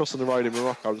 Crossing the road in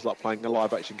Morocco was like playing a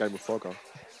live action game of Frogger.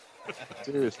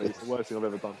 Seriously, it's the worst thing I've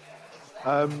ever done.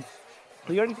 I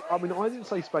didn't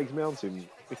say Space Mountain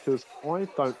because I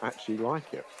don't actually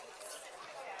like it.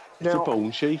 It's Now- a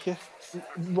bone shaker.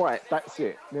 Right, that's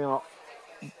it. Now,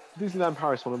 Disneyland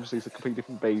Paris one obviously is a completely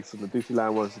different beast, and the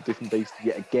Disneyland one is a different beast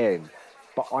yet again.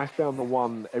 But I found the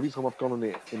one, every time I've gone on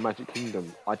it in Magic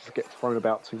Kingdom, I just get thrown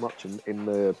about too much in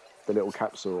the little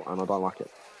capsule, and I don't like it.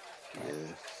 Yeah.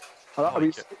 I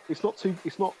mean, it's not too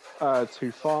fast.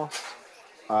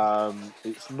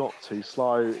 It's not too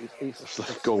slow. It's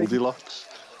like Goldilocks.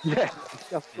 Yeah,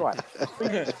 that's right.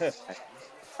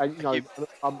 And you know,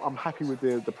 I'm happy with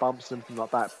the bumps and everything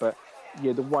like that, but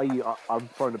yeah, the way I'm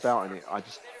thrown about in it, I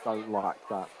just don't like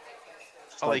that.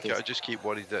 I like it. I just keep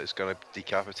worried that it's going to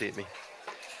decapitate me.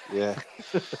 Yeah.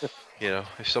 You know,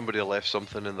 if somebody left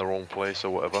something in the wrong place or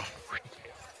whatever,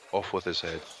 off with his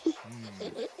head.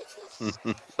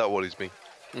 That worries me.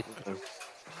 It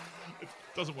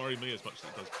doesn't worry me as much as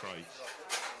it does Craig.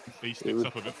 He sticks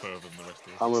up a bit further than the rest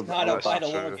of us. I'm a, Not a That's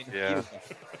vital true, organ. yeah.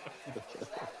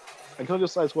 And can I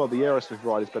just say as well, the Aerosmith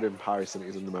ride is better in Paris than it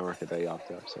is in America. There, I've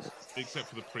said it. Except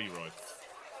for the pre-ride.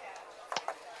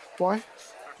 Why?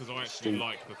 Because I actually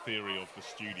like the theory of the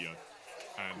studio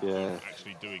and Yeah.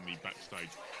 actually doing the backstage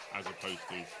as opposed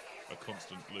to a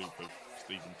constant loop of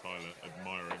Steven Tyler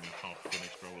admiring a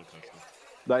half-finished roller coaster.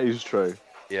 That is true.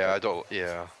 Yeah, I don't.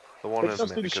 Yeah, the one It in does do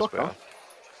the America's shocker. better.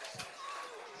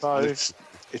 So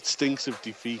it stinks of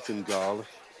defeat and garlic.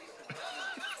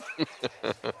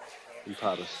 You've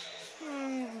had us.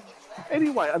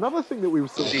 Anyway, another thing that we were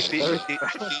sort of...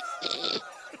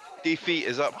 Defeat,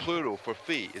 is that plural for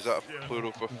feet? Is that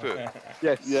plural for foot?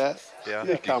 Yes. Yeah. Yeah,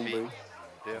 It can defeat.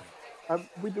 be. Yeah.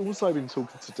 We'd also been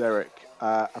talking to Derek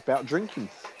about drinking.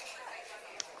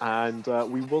 And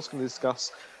we was going to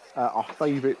discuss our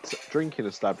favourite drinking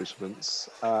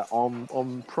establishments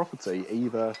on property,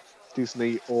 either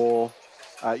Disney or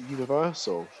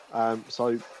Universal.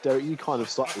 So, Derek, you kind of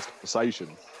started this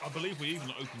conversation. I believe we even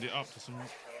opened it up to some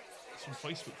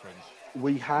Facebook friends.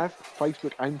 We have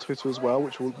Facebook and Twitter as well,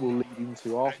 which we'll lead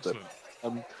into after.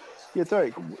 Excellent. Yeah,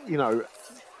 Derek, you know,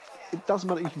 it doesn't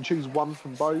matter. You can choose one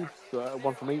from both,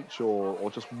 one from each, or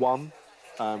just one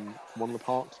of the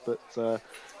parks. But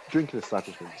drinking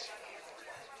establishments.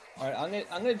 All right,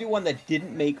 I'm gonna do one that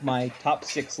didn't make my top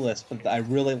 6 list, but I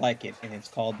really like it, and it's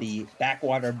called the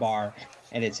Backwater Bar,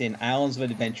 and it's in Islands of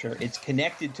Adventure. It's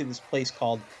connected to this place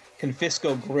called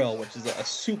Confisco Grill, which is a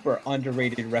super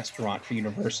underrated restaurant for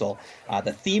Universal.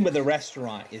 The theme of the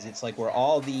restaurant is it's like where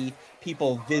all the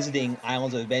people visiting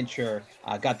Islands of Adventure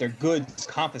got their goods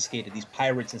confiscated, these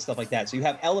pirates and stuff like that. So you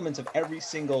have elements of every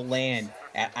single land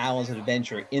at Islands of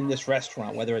Adventure in this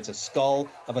restaurant, whether it's a skull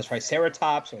of a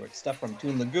Triceratops or it's stuff from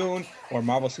Toon Lagoon or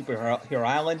Marvel Superhero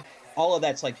Island. All of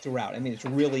that's like throughout. I mean, it's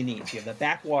really neat. So you have the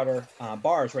Backwater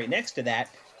bars right next to that.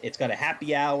 It's got a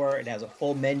happy hour. It has a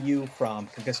full menu from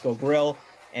Confisco Grill,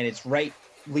 and it's right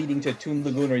leading to Toon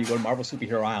Lagoon, or you go to Marvel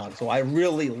Superhero Island. So I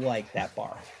really like that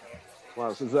bar.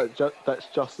 Wow, so is that's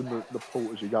just in the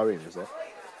port as you go in, is it?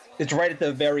 It's right at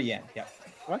the very end. Yep.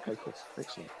 Okay, cool,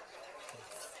 excellent.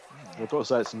 I've got to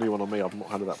say it's a new one on me. I've not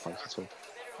had of that place at all.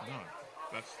 No,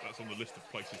 that's on the list of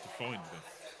places to find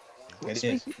then. It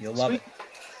is. You'll love it.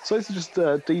 So let's just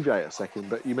deviate a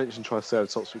second, but you mentioned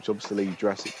Triceratops, which obviously leads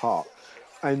Jurassic Park.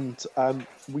 And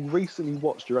we recently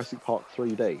watched Jurassic Park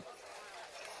 3D.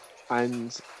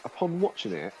 And upon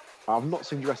watching it, I've not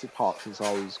seen Jurassic Park since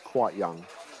I was quite young.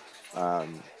 Yeah,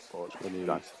 something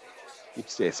like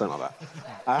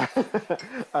that.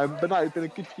 But no, it's been a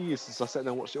good few years since I sat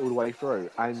down and watched it all the way through.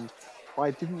 And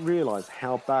I didn't realise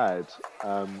how bad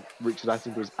Richard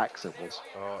Attenborough's accent was.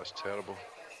 Oh, it's terrible.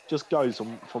 Just goes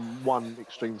from one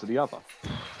extreme to the other.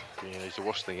 Yeah, he's the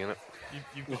worst thing in it.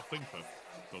 You've got a thing for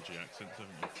dodgy accents,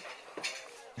 haven't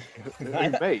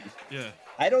you? Me? Yeah.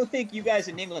 I don't think you guys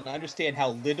in England understand how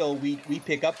little we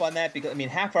pick up on that, because I mean,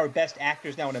 half our best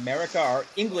actors now in America are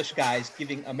English guys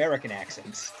giving American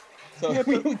accents. So Yeah,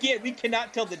 we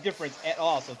cannot tell the difference at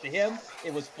all. So to him,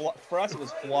 it was for us, it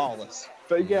was flawless.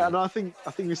 But yeah, and I think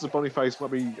Mr. Boniface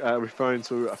might be referring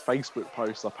to a Facebook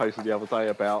post I posted the other day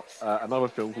about another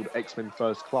film called X-Men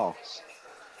First Class,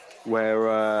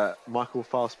 where Michael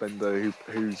Fassbender,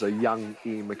 who's a young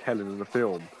Ian McKellen in the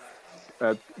film,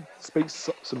 speaks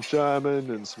some German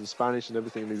and some Spanish and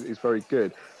everything, and he's very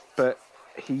good. But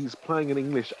he's playing an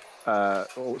English, or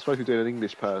supposed to be doing an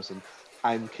English person,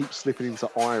 and keeps slipping into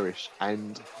Irish.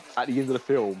 And at the end of the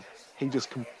film, he just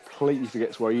completely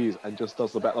forgets where he is and just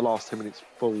does about the last 10 minutes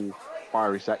full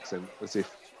Irish accent, as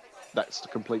if that's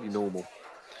completely normal.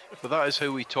 But that is how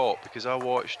we talk, because I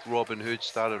watched Robin Hood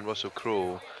starring Russell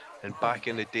Crowe, and back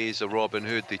in the days of Robin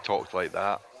Hood, they talked like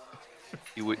that.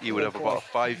 He would have about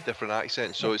 5 different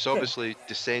accents, so it's obviously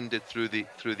descended through the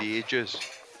ages.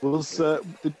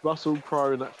 Did Russell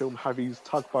Crowe in that film have his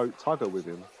tugboat tugger with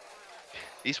him?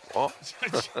 He's what?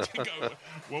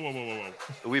 Whoa.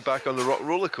 Are we back on the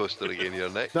roller coaster again here,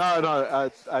 Nick?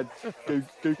 No.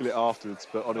 Google it afterwards.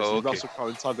 But honestly, Oh, okay. Russell Crowe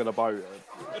and tug on a boat.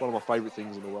 It's one of my favourite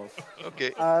things in the world.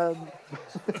 Okay.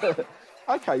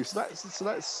 Okay, so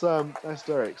that's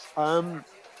Derek's.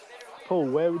 Paul,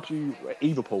 where would you,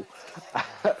 either Paul,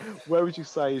 where would you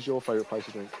say is your favourite place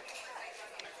to drink?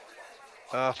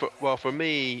 For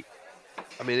me,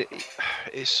 I mean,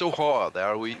 it's so hot out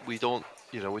there. We don't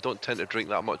tend to drink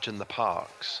that much in the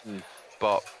parks.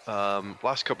 But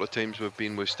last couple of times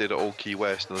we've stayed at Old Key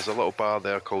West, and there's a little bar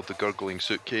there called the Gurgling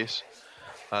Suitcase,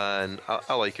 and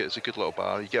I like it. It's a good little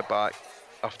bar. You get back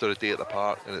after a day at the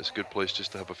park, and it's a good place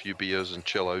just to have a few beers and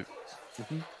chill out.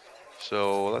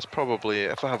 So that's probably,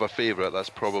 if I have a favourite, that's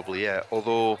probably it.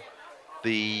 Although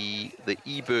the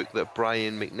ebook that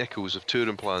Brian McNichols of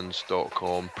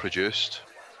touringplans.com produced,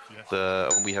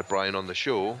 we had Brian on the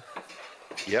show.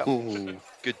 Yeah,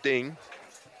 good ding.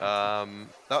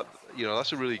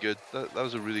 That's a really good. That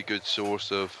was a really good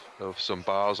source of some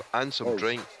bars and some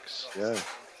drinks. Yeah.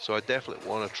 So I definitely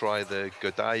want to try the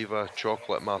Godiva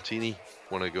chocolate martini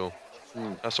when I go.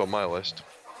 That's on my list.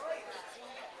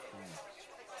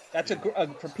 That's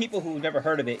for people who've never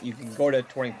heard of it. You can go to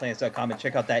touringplans.com and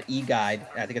check out that e-guide.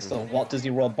 I think it's the Walt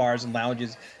Disney World Bars and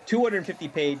Lounges. 250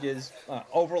 pages,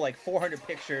 over like 400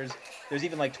 pictures. There's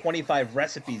even like 25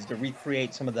 recipes to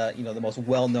recreate some of the the most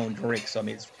well-known drinks. So I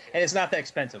mean, it's not that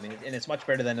expensive. I mean, and it's much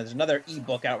better than there's another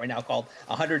ebook out right now called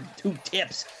 102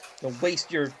 Tips to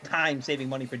Waste Your Time Saving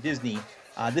Money for Disney.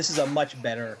 This is a much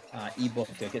better ebook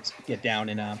to get down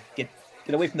and get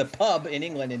away from the pub in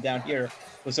England and down here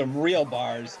with some real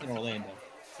bars in Orlando.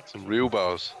 Some real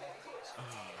bars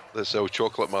that sell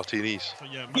chocolate martinis. So,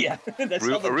 yeah, That's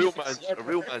a real man's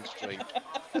drink.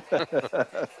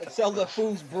 That sell the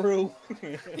food's brew.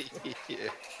 Yeah.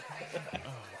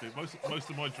 Dude, most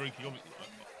of my drinking,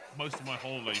 most of my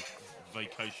holiday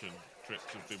vacation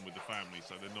trips have been with the family,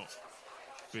 so they're not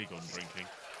big on drinking.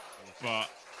 But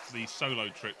the solo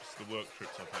trips, the work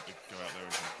trips, I've had to go out there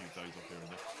and have a few days off here and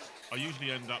there. I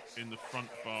usually end up in the front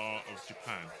bar of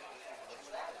Japan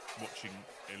watching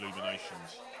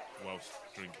illuminations whilst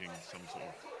drinking some sort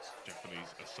of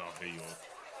Japanese Asahi or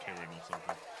Kirin or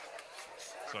something.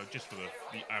 So just for the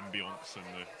ambience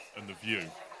and the view.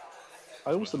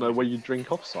 I also know where you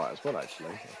drink off-site as well,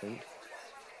 actually, I think.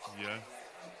 Yeah.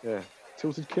 Yeah.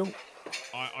 Tilted Kilt.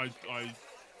 I've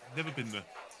never been there.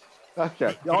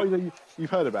 Okay. But You've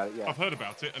heard about it, yeah. I've heard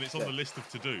about it, and it's on the list of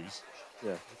to-dos.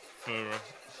 Yeah. For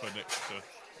next year.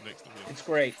 It's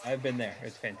great. I've been there.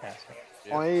 It's fantastic.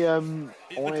 Yeah. The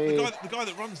guy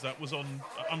that runs that was on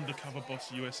Undercover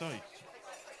Boss USA.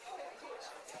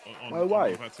 On No way.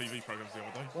 one of our TV programs the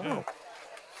other day. Wow.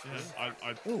 Yeah.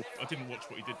 I didn't watch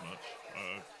what he did much.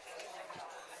 Just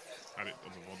had it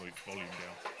on the volume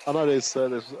down. I know there's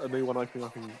a new one opening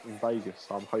up in Vegas.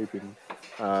 So I'm hoping,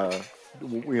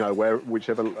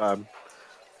 whichever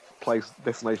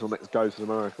destination next goes to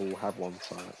America will have one.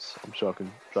 So I'm sure I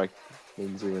can drag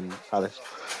Lindsay and Alice.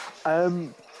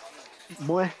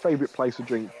 My favourite place to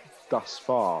drink thus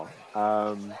far,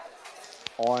 I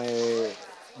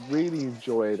really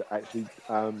enjoyed actually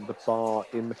the bar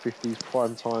in the 50s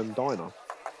Primetime Diner.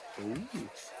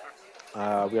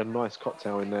 We had a nice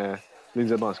cocktail in there.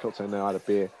 Lindsay had a nice cocktail in there. I had a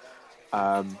beer.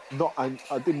 I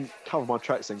didn't cover my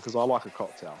tracks in because I like a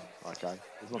cocktail. Okay,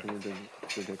 there's nothing in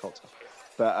drinking a cocktail,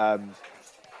 but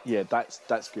yeah,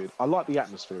 that's good. I like the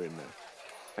atmosphere in there.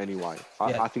 Anyway,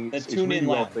 I think it's really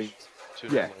well themed.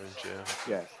 Yeah.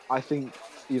 I think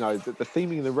the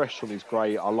theming in the restaurant is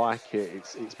great. I like it.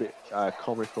 It's a bit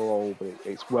comical, but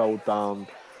it's well done.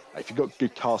 If you've got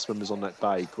good cast members on that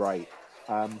day, great.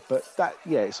 But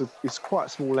it's quite a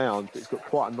small lounge, but it's got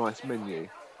quite a nice menu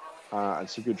and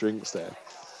some good drinks there.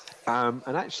 And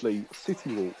actually,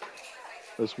 City Walk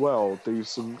as well do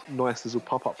some nice little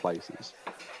pop-up places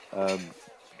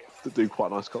that do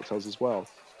quite nice cocktails as well.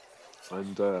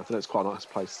 And I think it's quite a nice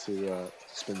place to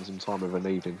spend some time with an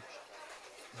evening.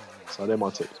 So they're my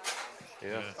tips.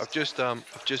 Yeah, I've just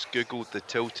googled the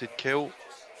Tilted Kilt.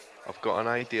 I've got an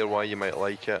idea why you might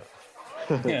like it.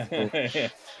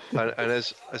 and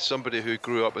as somebody who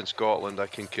grew up in Scotland, I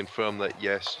can confirm that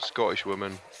yes, Scottish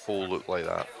women all look like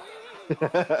that.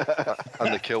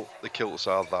 And the kilts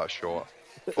are that short.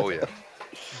 Oh yeah.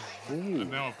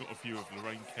 And now I've got a view of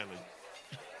Lorraine Kelly.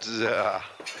 The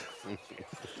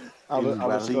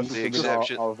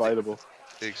exception are available.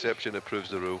 The exception that proves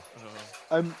the rule.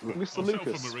 Mr.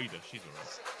 Lucas. From Merida, she's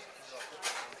alright.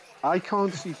 I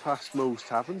can't see past most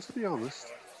taverns, to be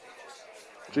honest.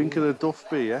 Drinking a Duff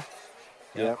beer.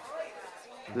 Yeah.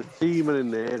 The theming in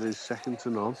there is second to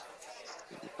none.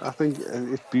 I think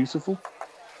it's beautiful.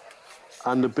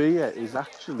 And the beer is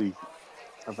actually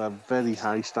of a very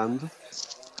high standard.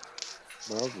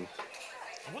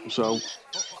 So,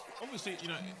 obviously,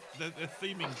 they're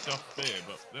theming Duff beer,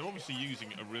 but they're obviously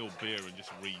using a real beer and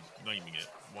just renaming it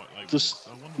white label.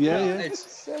 Not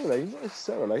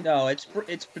necessarily. No, it's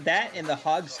that and the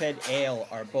Hogshead Ale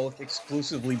are both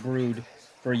exclusively brewed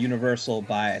for Universal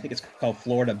by, I think it's called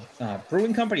Florida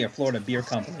Brewing Company or Florida Beer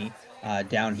Company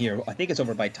down here. I think it's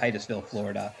over by Titusville,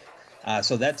 Florida.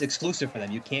 So that's exclusive for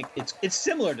them. You can't. It's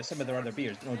similar to some of their other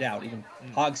beers, no doubt. Even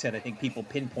Hogshead, I think people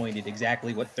pinpointed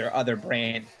exactly what their other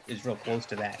brand is real close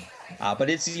to that. But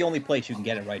it's the only place you can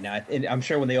get it right now. And I'm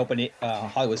sure when they open it,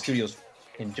 Hollywood Studios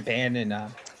in Japan and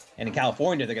in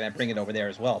California, they're going to bring it over there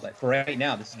as well. But for right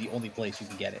now, this is the only place you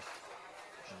can get it.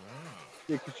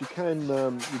 Yeah, because you can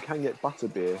get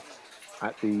butterbeer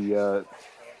at the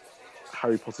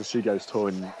Harry Potter Studios tour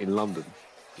in London.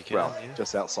 You can,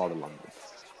 just outside of London.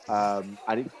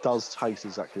 And it does taste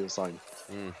exactly the same.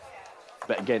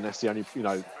 But again, that's the only,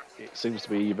 it seems to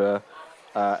be either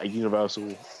a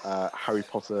Universal Harry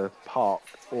Potter park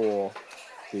or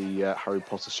the Harry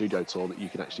Potter Studio tour that you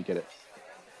can actually get it.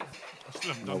 I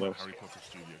still haven't No, done that that's- Harry Potter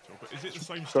studio tour, but is it the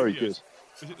same Very studios?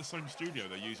 Is it the same studio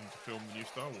they're using to film the new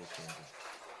Star Wars films?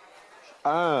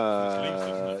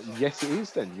 Yes, it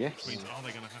is then. Which Yes. means, are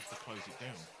they going to have to close it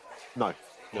down? No. Or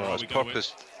No, are it's we gonna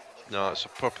purpose. No, it's a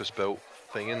purpose-built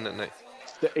thing, isn't it, Nick?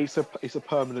 It's a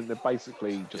permanent. They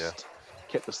basically just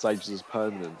kept the stages as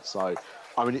permanent. So,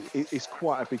 I mean, it's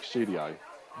quite a big studio,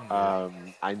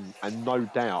 and no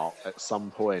doubt at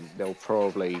some point they'll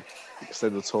probably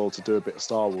extend the tour to do a bit of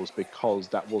Star Wars, because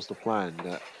that was the plan.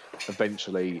 That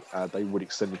eventually they would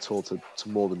extend the tour to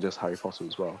more than just Harry Potter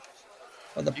as well.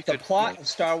 Well, the plot of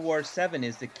Star Wars 7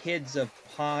 is the kids of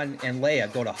Han and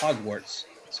Leia go to Hogwarts,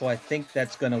 so I think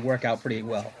that's going to work out pretty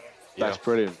well. That's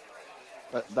brilliant.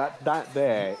 That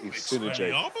there is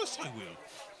synergy. Expelliarmus,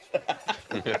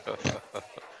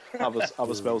 I will.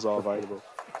 Other spells are available.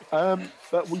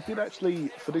 But we did actually,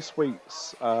 for this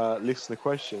week's listener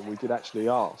question, we did actually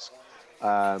ask,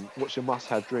 what's your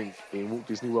must-have drink in Walt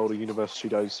Disney World or Universal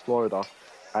Studios Florida?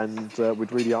 And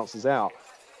we'd read the answers out.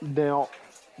 Now,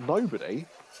 nobody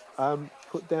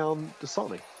put down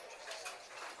Dasani,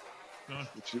 No.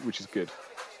 which is good.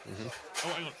 Oh,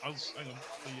 hang on.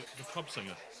 The club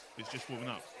singer is just warming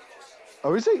up.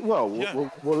 Oh, is he? Well, Yeah.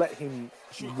 we'll let him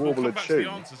We'll warble come a back to the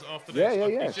tune. answers after Yeah, this. yeah,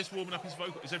 yeah. He's just warming up his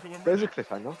vocal. Is everyone There's ready? a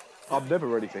cliffhanger. I'm never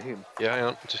ready for him. Yeah, hang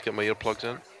on. Just get my earplugs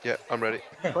in. Yeah, I'm ready.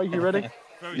 Craig, you ready?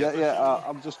 Very Yeah, special. yeah.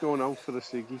 I'm just going out for the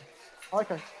ciggy.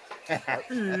 Okay.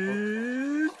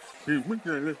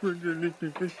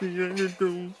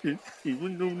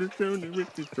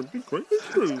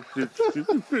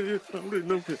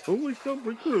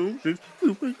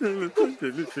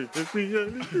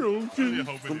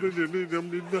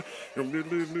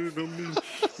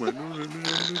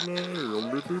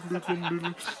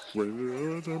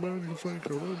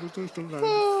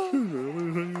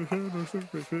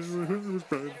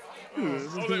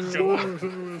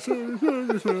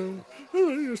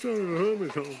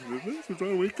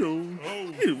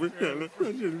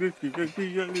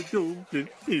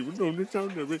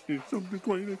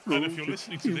 And if you're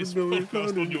listening to this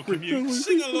podcast on your commute,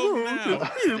 sing along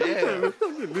now. Yeah,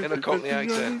 in a Cockney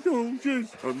accent. Thank you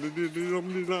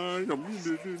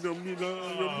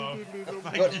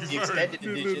The extended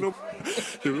edition.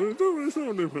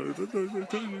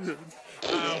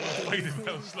 Played it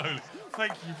down slowly.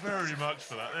 Thank you very much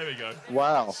for that. There we go.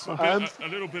 Wow. A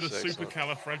little bit of Excellent.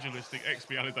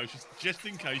 supercalifragilisticexpialidocious, just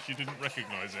in case you didn't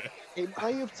recognise it. It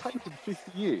may have taken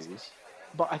 50 years,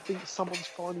 but I think someone's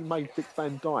finally made Dick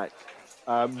Van Dyke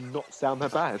not sound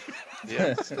that bad.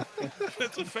 Yeah.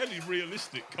 That's a fairly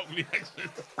realistic Cockney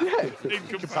accent Yeah, in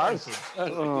comparison.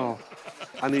 Oh,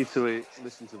 I need to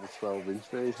listen to the 12-inch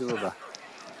version of that.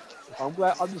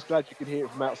 I'm just glad you can hear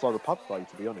it from outside the pub, though,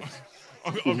 to be honest.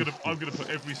 I'm gonna put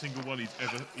every single one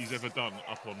he's ever done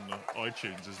up on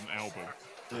iTunes as an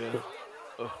album.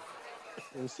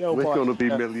 It'll sell We're by- going to be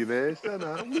millionaires then,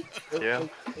 aren't we? Yeah.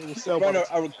 It'll sell Run by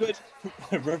a good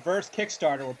reverse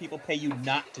Kickstarter where people pay you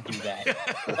not to do that.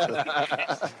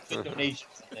 Big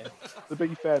donations there. To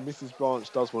be fair, Mrs. Branch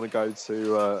does want to go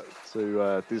to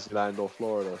Disneyland or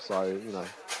Florida, so you know,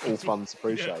 all funds Yeah,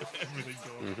 appreciated. everything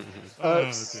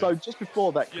gone. So just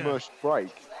before that Yeah. commercial break,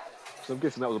 so I'm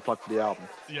guessing that was a plug for the album.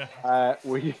 Yeah.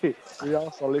 We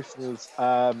asked our listeners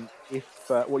if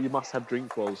what your must-have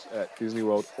drink was at Disney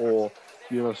World or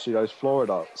Universal Studios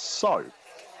Florida. So,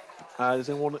 does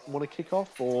anyone want to kick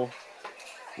off, or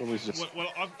we just? Well,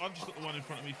 I've just got the one in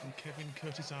front of me from Kevin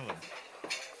Curtis Allen,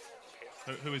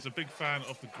 who is a big fan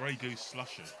of the Grey Goose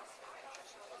slushy,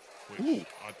 which Ooh.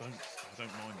 I don't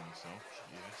mind myself.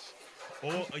 Yes,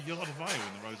 or a Yard of Ale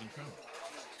in the Rose and Crown.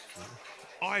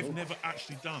 I've never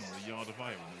actually done the Yard of Ale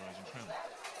in the Rose and Crown.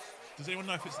 Does anyone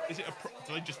know if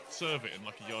do they just serve it in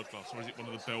like a yard glass, or is it one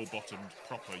of the bell-bottomed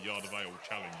proper Yard of Ale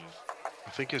challenges? I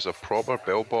think it's a proper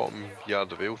bell-bottom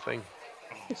Yard of Ale thing.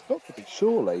 It's got to be,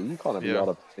 surely. You can't have Yeah. a lot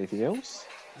of anything else.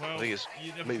 Well, I think it's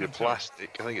you never maybe can tell.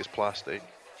 plastic. I think it's plastic,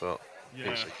 but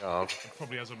Yeah, it's a yard. it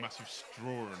probably has a massive straw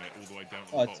in it all the way down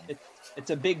to Oh, the bottom. it's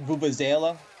a big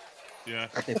vuvuzela, Yeah.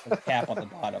 but they put a cap on the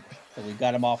bottom. So we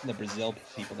got them all from the Brazil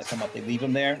people that come up. They leave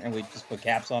them there, and we just put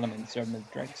caps on them and serve them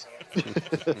as drinks.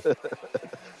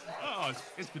 Oh,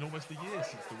 it's been almost a year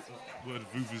since the word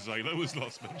vuvuzela was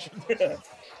last mentioned.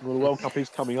 Well, the World Cup is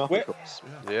coming up, Where- of course.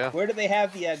 Yeah. Where do they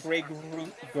have the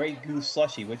Grey Goose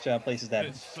slushy? Which place is that?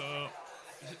 It's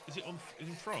is it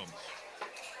in France?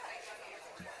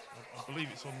 I believe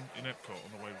it's in Epcot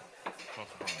on the way past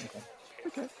France.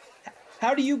 Okay.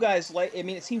 How do you guys like? I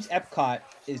mean, it seems Epcot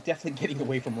is definitely getting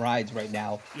away from rides right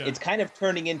now. Yeah. It's kind of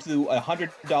turning into a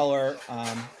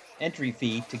 $100 entry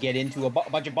fee to get into a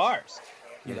bunch of bars.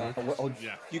 You know,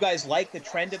 Yeah. you guys like the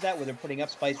trend of that, where they're putting up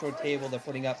Spice Road Table, they're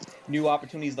putting up new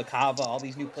opportunities, La Cava, all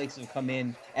these new places have come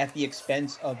in at the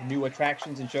expense of new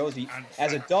attractions and shows.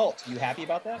 As adults, you happy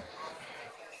about that?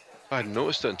 I hadn't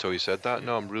noticed it until you said that.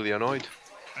 No, I'm really annoyed.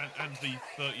 And the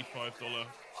 $35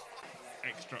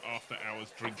 extra after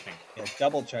hours drinking. Yeah,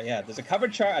 double charge. Yeah, there's a cover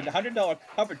charge, a $100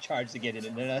 cover charge to get in,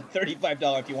 and then a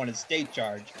 $35 if you want a state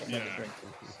charge for another drink.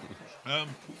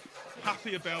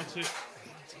 Happy about it.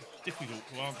 Difficult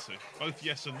to answer. Both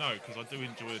yes and no, because I do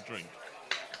enjoy a drink,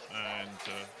 and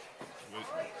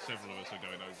several of us are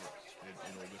going over it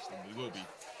in August, and we will be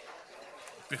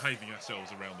behaving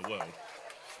ourselves around the world.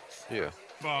 Yeah.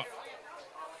 But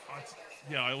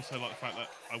I also like the fact that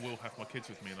I will have my kids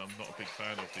with me, and I'm not a big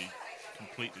fan of the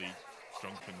completely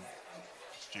drunken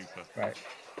stupor. Right.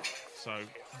 So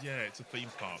yeah, it's a theme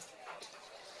park.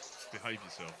 Behave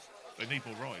yourself. They need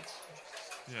more rides.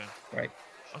 Yeah. Right.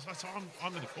 So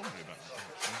I'm in a quandary about that,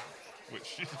 actually.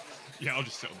 Which, yeah, I'll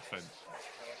just sit on the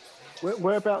fence.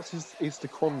 Whereabouts is the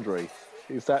quandary?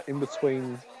 Is that in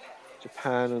between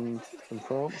Japan and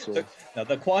France? Or? No,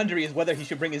 the quandary is whether he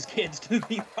should bring his kids to the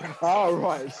theme park. Oh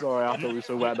right, sorry, I thought we were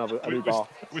talking about another bar.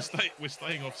 We're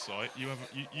staying off site. You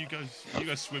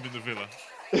go swim in the villa.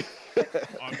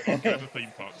 I'm going to the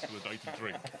theme parks for the day to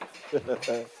drink.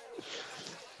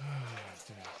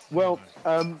 Well,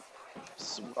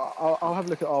 I'll have a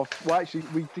look at our. Well, actually,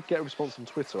 we did get a response on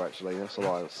Twitter. Actually, that's a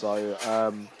lie. So,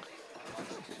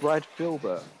 Brad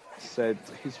Filbert said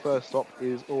his first stop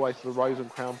is always to the Rose and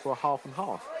Crown for a half and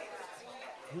half.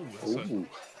 Ooh,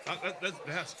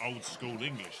 that's old school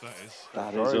English.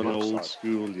 That is an old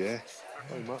school, yeah.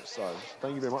 Very much so.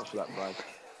 Thank you very much for that,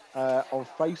 Brad. On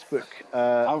Facebook,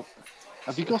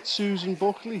 have you got Susan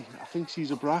Buckley? I think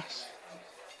she's a brass.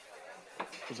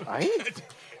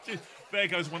 There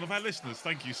goes one of our listeners.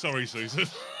 Thank you. Sorry, Susan.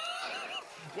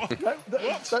 What?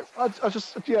 I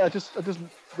just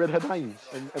read her name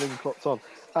and then clocked on.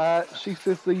 She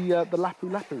says the Lapu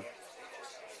Lapu.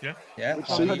 Yeah. Yeah. Which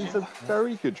I've heard is a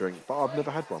very good drink, but I've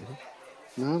never had one.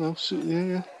 No,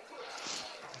 yeah.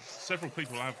 Several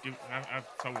people have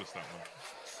told us that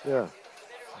one.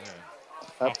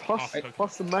 Yeah.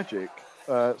 Plus the Magic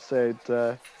said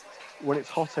when it's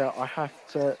hot out, I had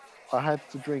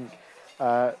to drink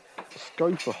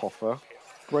Scoferhofer,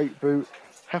 Grapefruit,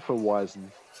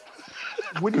 Hefeweizen.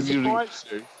 Would it surprise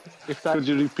you if that? Could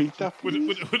you repeat that,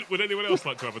 please? Would anyone else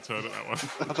like to have a turn at that one?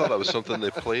 I thought that was something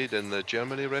they played in the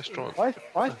Germany restaurant. I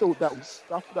thought that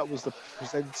was the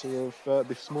presenter of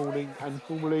This Morning and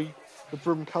formerly the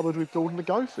Broom Cupboard with Gordon the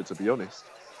Gopher, to be honest.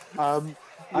 I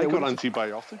got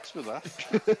antibiotics for that.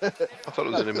 I thought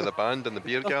it was the name of the band in the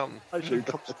beer garden. Actually, it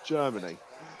comes to Germany.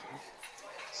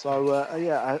 So,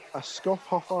 a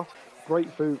Scoffhofer,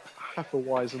 Grapefruit,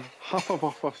 Hefeweizen.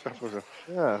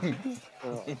 Yeah.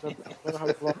 Never had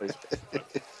a lovely.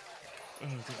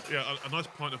 Yeah, a nice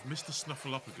pint of Mr.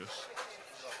 Snuffleupagus.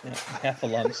 Yeah,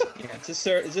 Heffalumps.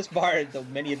 Yeah. Is this bar the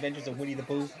Many Adventures of Winnie the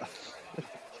Pooh?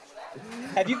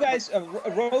 Have you guys?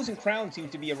 Rose and Crown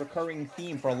seems to be a recurring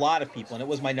theme for a lot of people, and it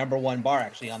was my number one bar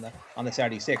actually on the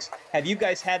Saturday Six. Have you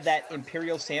guys had that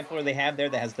Imperial sampler they have there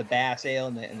that has the Bass Ale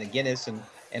and the Guinness and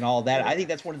all that? I think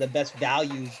that's one of the best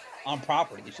values on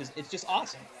property. It's just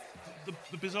awesome.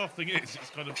 The bizarre thing is, it's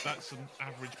kind of that's an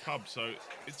average pub, so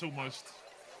it's almost.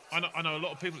 I know a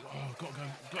lot of people. Oh, got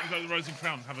to go to the Rose and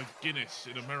Crown, have a Guinness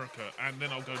in America, and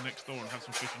then I'll go next door and have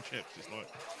some fish and chips. It's like,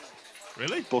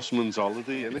 really? Busman's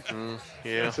holiday, isn't it?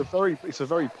 Yeah. It's a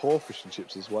very poor fish and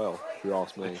chips as well, if you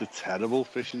ask me. It's a terrible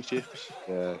fish and chips.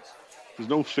 Yeah. There's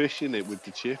no fish in it with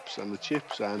the chips, and the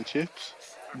chips aren't chips.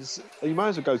 You might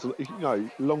as well go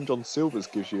to, Long John Silver's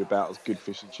gives you about as good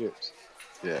fish and chips.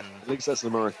 Yeah. At least that's an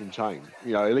American chain.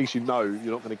 At least you're not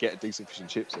going to get decent fish and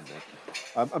chips in there.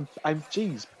 And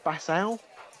geez, Bass Ale?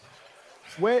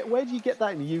 Where do you get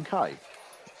that in the UK?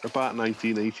 About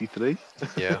 1983.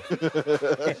 Yeah.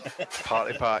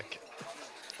 Party pack.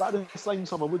 But at the same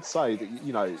time, I would say that,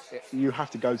 you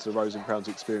have to go to the Rose and Crown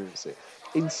to experience it.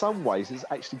 In some ways, it's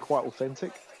actually quite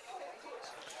authentic.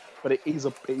 But it is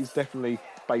definitely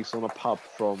based on a pub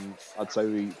from, I'd say,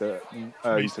 the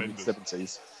early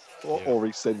 70s. Or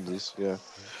EastEnders, yeah.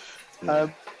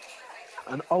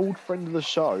 An old friend of the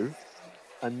show,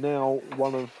 and now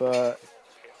one of the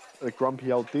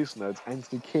grumpy old Disnerds,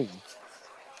 Anthony King.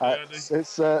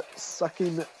 It's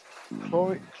sucking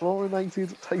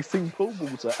chlorinated tasting pool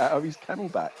water out of his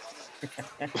camelback.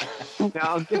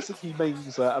 Now, I'm guessing he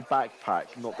means a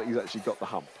backpack, not that he's actually got the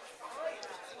hump.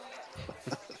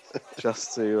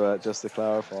 just to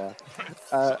clarify.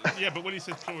 Yeah, but when he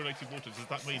says chlorinated water, does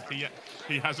that mean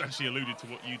he has actually alluded to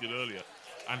what you did earlier,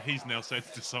 and he's now said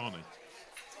Dasani?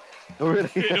 Oh, really?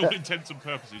 In all intents and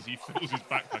purposes, he fills his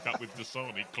backpack up with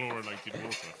Dasani chlorinated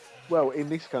water. Well, in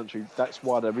this country, that's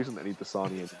why there isn't any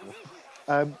Dasani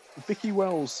anymore. Vicky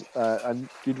Wells, and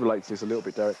you'd relate to this a little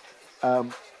bit, Derek,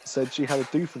 said she had a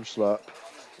Doofenshmirtz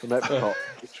from Epcot,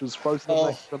 which was supposed to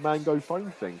make the mango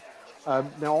foam thing.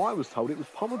 Now, I was told it was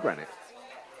pomegranate,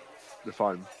 the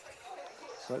foam.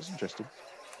 So that's interesting.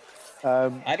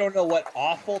 I don't know what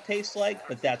awful tastes like,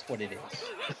 but that's what it is.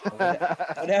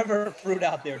 Whatever fruit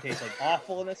out there tastes like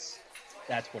awfulness,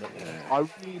 that's what it is.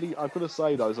 I've got to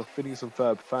say though, as a Phineas and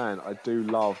Ferb fan, I do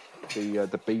love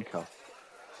the beaker.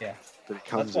 Yeah, that it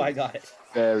comes that's why in. I got it.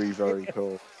 Very, very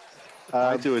cool.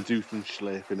 I do a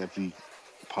Doofenshmirtz in every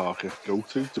park I go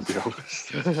to be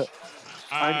honest.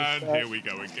 And here we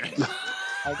go again.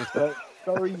 And,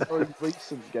 very, very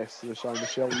recent guest of the show,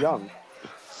 Michelle Young,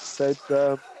 said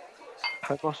her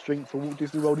must drink for Walt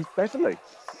Disney World is Beverly.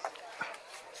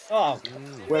 Oh,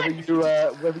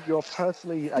 Whether you're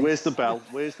personally Where's the bell?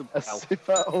 Where's the a bell?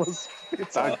 sipper or a spitter,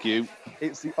 Thank you.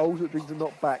 it's the ultimate drink to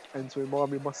knock back and to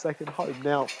remind me of my second home.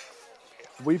 Now,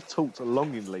 we've talked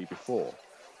longingly before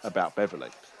about Beverly,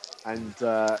 and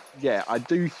yeah, I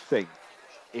do think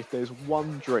if there's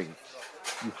one drink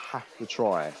you have to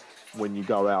try when you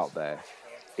go out there,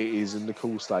 it is in the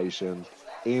cool station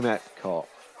in Epcot.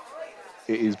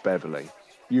 It is Beverly.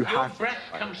 You have breath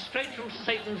comes straight from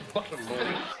Satan's bottom,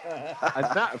 boy. and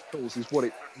that, of course, is what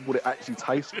it actually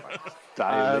tastes like.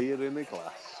 Diarrhea in a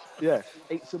glass. Yeah,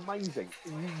 it's amazing.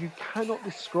 You cannot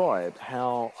describe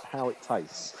how it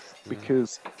tastes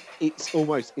because it's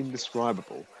almost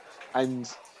indescribable,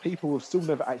 and people have still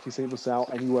never actually seen this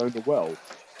out anywhere in the world.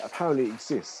 Apparently, it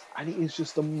exists, and it is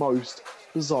just the most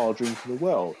bizarre drink in the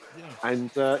world. Yeah.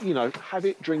 And have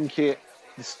it, drink it,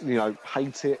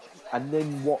 hate it, and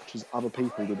then watch as other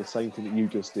people do the same thing that you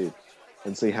just did,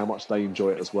 and see how much they enjoy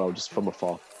it as well, just from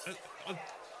afar. I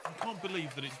can't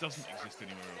believe that it doesn't exist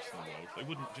anywhere else in the world. They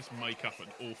wouldn't just make up an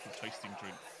awful tasting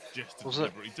drink just to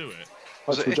deliberately do it.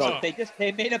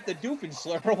 They made up the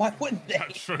Doofenshmirtz. Why wouldn't they?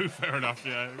 That's true. Fair enough.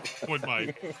 Yeah, point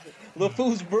made.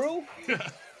 LeFou's Brew. There's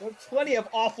plenty of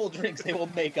awful drinks they will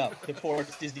make up to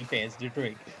force Disney fans to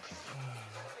drink.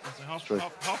 So half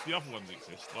the other ones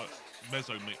exist. Like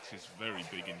Mezzomix is very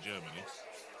big in Germany.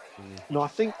 No, I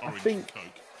think Coke.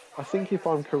 if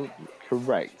I'm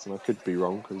correct, and I could be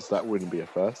wrong because that wouldn't be a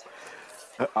first,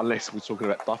 unless we're talking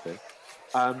about Buffy,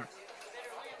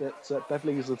 that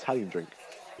Beverly is an Italian drink.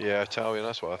 Yeah, Italian,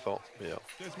 that's what I thought. Yeah.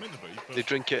 It's meant to be. But... They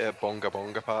drink it at bonga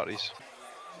bonga parties.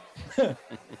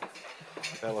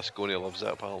 Berlusconi loves it,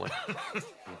 apparently.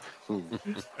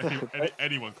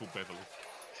 Anyone called Beverly.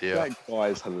 Yeah. That guy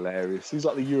is hilarious. He's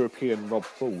like the European Rob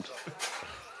Ford.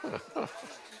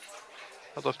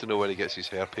 I'd love to know where he gets his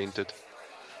hair painted.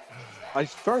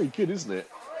 It's very good, isn't it?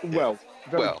 Well,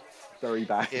 very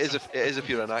bad. It is if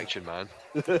you're an action man.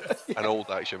 An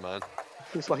old action man.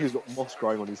 It's like he's got moss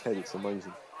growing on his head. It's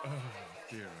amazing. Oh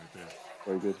dear.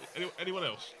 Very good. Anyone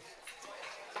else?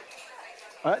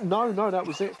 No, that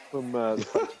was it from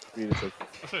the community.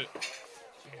 That's it.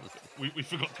 We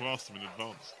forgot to ask them in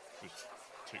advance.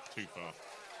 Just too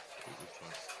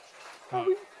far.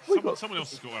 Someone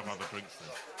else has got to have other drinks then.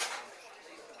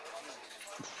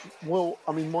 Well,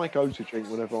 I mean, my go-to drink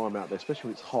whenever I'm out there, especially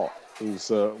when it's hot,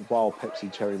 is Wild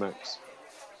Pepsi Cherry Max.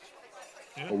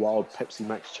 Yeah. Or Wild Pepsi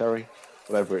Max Cherry,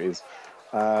 whatever it is.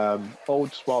 Or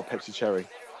just Wild Pepsi Cherry.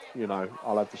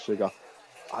 I'll have the sugar.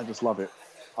 I just love it.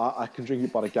 I can drink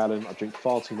it by the gallon. I drink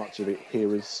far too much of it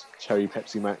here as Cherry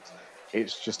Pepsi Max.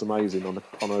 It's just amazing. On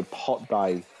a hot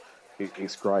day,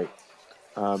 it's great.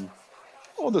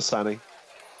 Or the Sunny.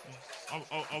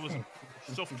 I was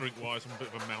soft drink wise, I'm a bit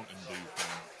of a Mountain Dew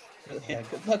fan. Yeah,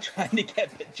 good luck trying to get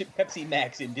Pepsi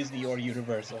Max in Disney or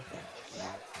Universal.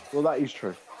 Well, that is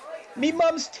true. Me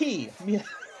mum's tea.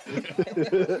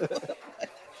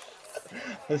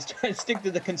 Let's try and stick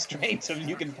to the constraints of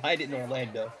you can find it in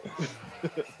Orlando.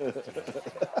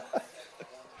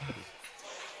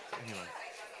 Anyway,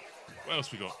 what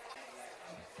else we got?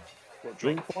 What,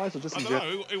 drink-wise or just in general?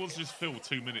 No, it wants to just fill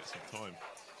 2 minutes of time.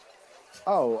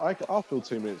 Oh, I'll fill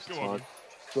 2 minutes of time.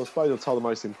 So I suppose I've told the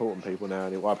most important people now.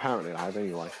 Anyway. Well, apparently I have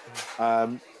anyway.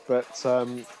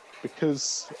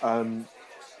 Because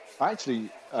actually,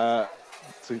 to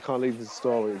kind of leave the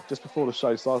story, just before the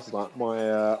show started tonight,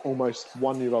 my almost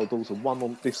 1-year-old daughter, one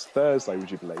on this Thursday,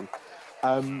 would you believe,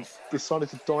 decided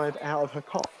to dive out of her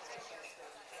cot.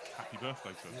 Happy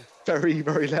birthday to her. Very,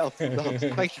 very loud.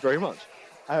 Thank you very much.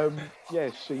 So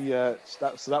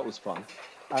that was fun.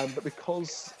 But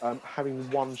because having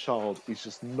one child is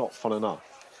just not fun enough,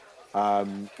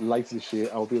 later this year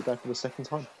I'll be there for the second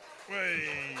time.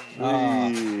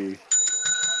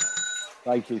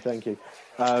 Thank you.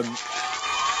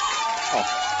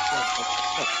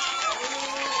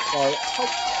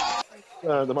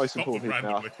 The most important thing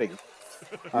now, I think.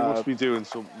 You must be doing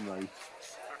something, mate.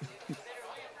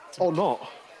 Or not.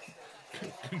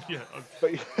 Yeah,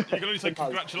 But you can only say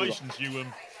congratulations. You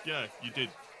did.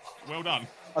 Well done.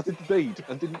 I did the deed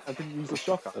and didn't use the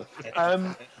shocker. But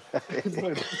I'm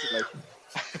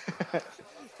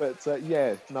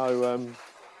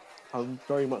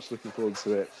very much looking forward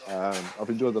to it. I've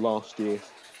enjoyed the last year,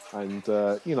 and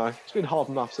it's been hard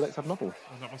enough. So let's have another one.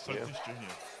 Another Soap Dish Junior.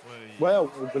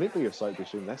 Well, will it be a Soap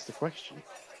Dish? That's the question.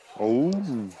 Oh,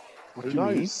 Who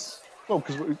knows? Well,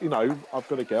 because I've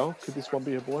got a girl. Could this one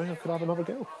be a boy? Or could I have another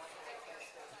girl?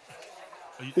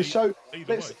 This show,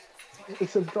 it's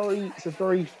a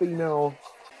very female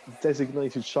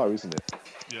designated show, isn't it?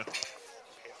 Yeah.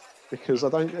 Because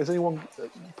has anyone,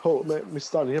 Paul, Miss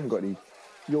Stone, you haven't got any,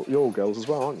 you're girls as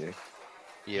well, aren't you?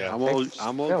 Yeah. I'm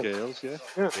all girls, yeah.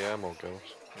 Yeah, I'm all girls.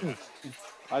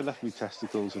 I left my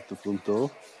testicles at the front door.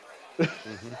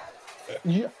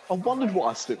 Yeah, I wondered what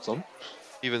I slipped on.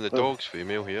 Even the dog's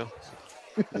female here.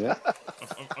 Yeah.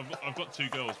 I've got 2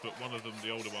 girls, but one of them, the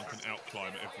older one, can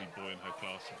outclimb every boy in her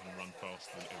class and can run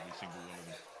faster than every single one of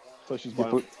them. So she's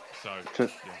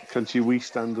Can she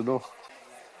stand enough?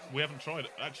 We haven't tried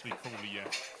it. Actually, probably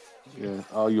yet. Yeah,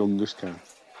 our youngest can.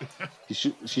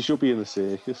 She should be in a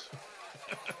circus.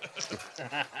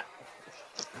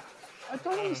 I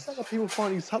don't understand how people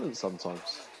find these talents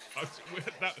sometimes.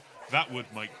 That would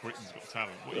make Britain's Got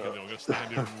Talent. What are you going to do? I'm going to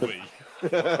stand here and wee.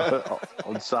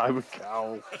 On Simon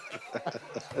Cowell.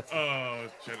 Oh,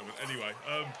 gentlemen. Anyway,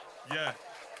 I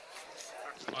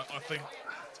think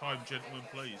time, gentlemen,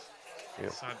 please.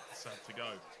 Yep. Sad to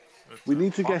go. But, We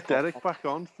need to get Derek back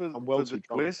on for the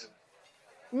quiz.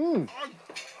 Oh,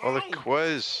 the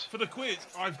quiz. For the quiz,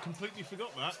 I've completely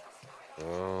forgot that.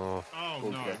 Oh. Oh,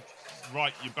 no.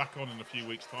 Right, you're back on in a few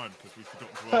weeks' time because we've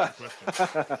forgotten to ask the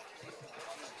question.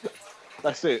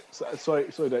 That's it. So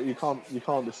that you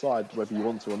can't decide whether you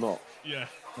want to or not. Yeah.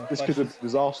 This could have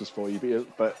disastrous for you,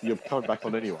 but you're coming back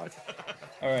on anyway.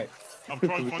 All right. I'm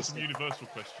trying to find some universal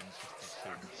questions just to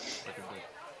see what I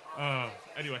can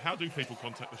do. Anyway, how do people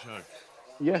contact the show?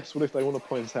 Yes, well, if they want to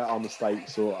point out our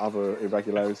mistakes or other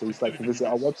irregularities, they can visit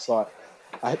our website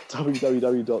at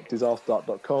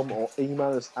www.disafterdark.com or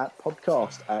email us at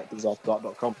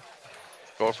podcast@disafterdark.com.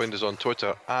 Or find us on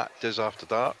Twitter at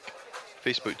DizAfterDark,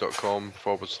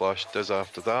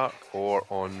 Facebook.com/DizAfterDark, or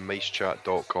on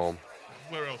MiceChat.com.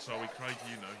 Where else are we, Craig?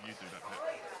 You do that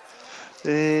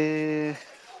bit.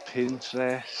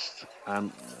 Pinterest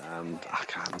and I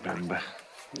can't remember.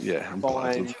 Yeah, I'm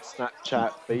Vine, bad.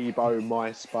 Snapchat, Bebo,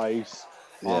 MySpace.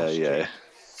 Yeah.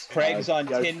 Craig's on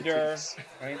Tinder,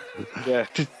 right? Yeah.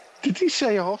 Did he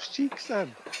say arse cheeks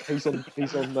then? He's on.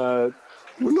 We're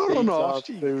not on arse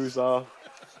cheeks. Boozer,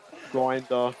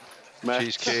 Grinder,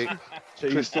 Cheesecake.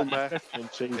 Crystal meth. and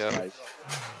cheesecake.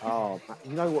 Oh, man,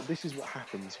 you know what? This is what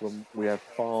happens when we have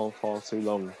far too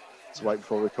long to wait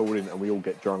before recording and we all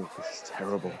get drunk. This is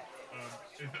terrible.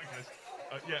 In that case,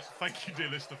 thank you, dear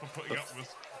listener, for putting up with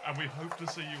us, and we hope to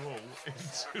see you all in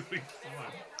 2 weeks'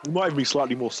 time. We might even be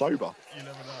slightly more sober. You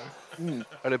never know.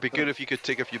 And it'd be good if you could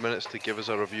take a few minutes to give us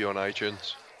a review on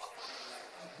iTunes.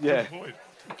 Yeah. Good point.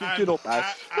 Good or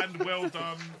bad. And well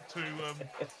done to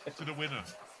the winner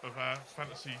of our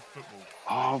fantasy football.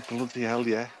 Oh, bloody hell,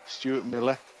 yeah. Stuart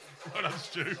Miller. Well done,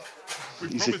 Stu. We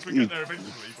He's promised we'd get there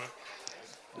eventually, but...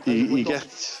 He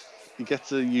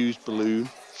gets a used balloon.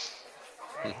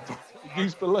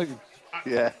 Used balloon.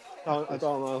 Yeah. I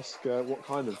don't ask what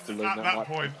kind of balloon At that might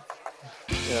point...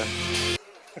 Yeah.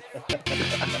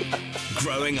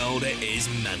 Growing older is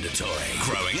mandatory.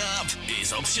 Growing up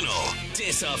is optional.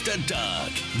 Dis After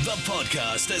Dark, the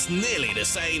podcast that's nearly the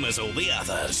same as all the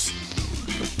others.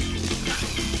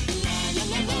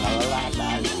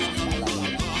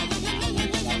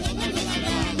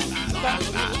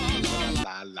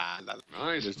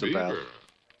 Nice There's the bell.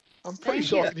 I'm pretty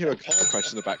sure I can hear a car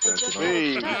crash in the background.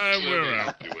 We're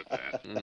out. with that.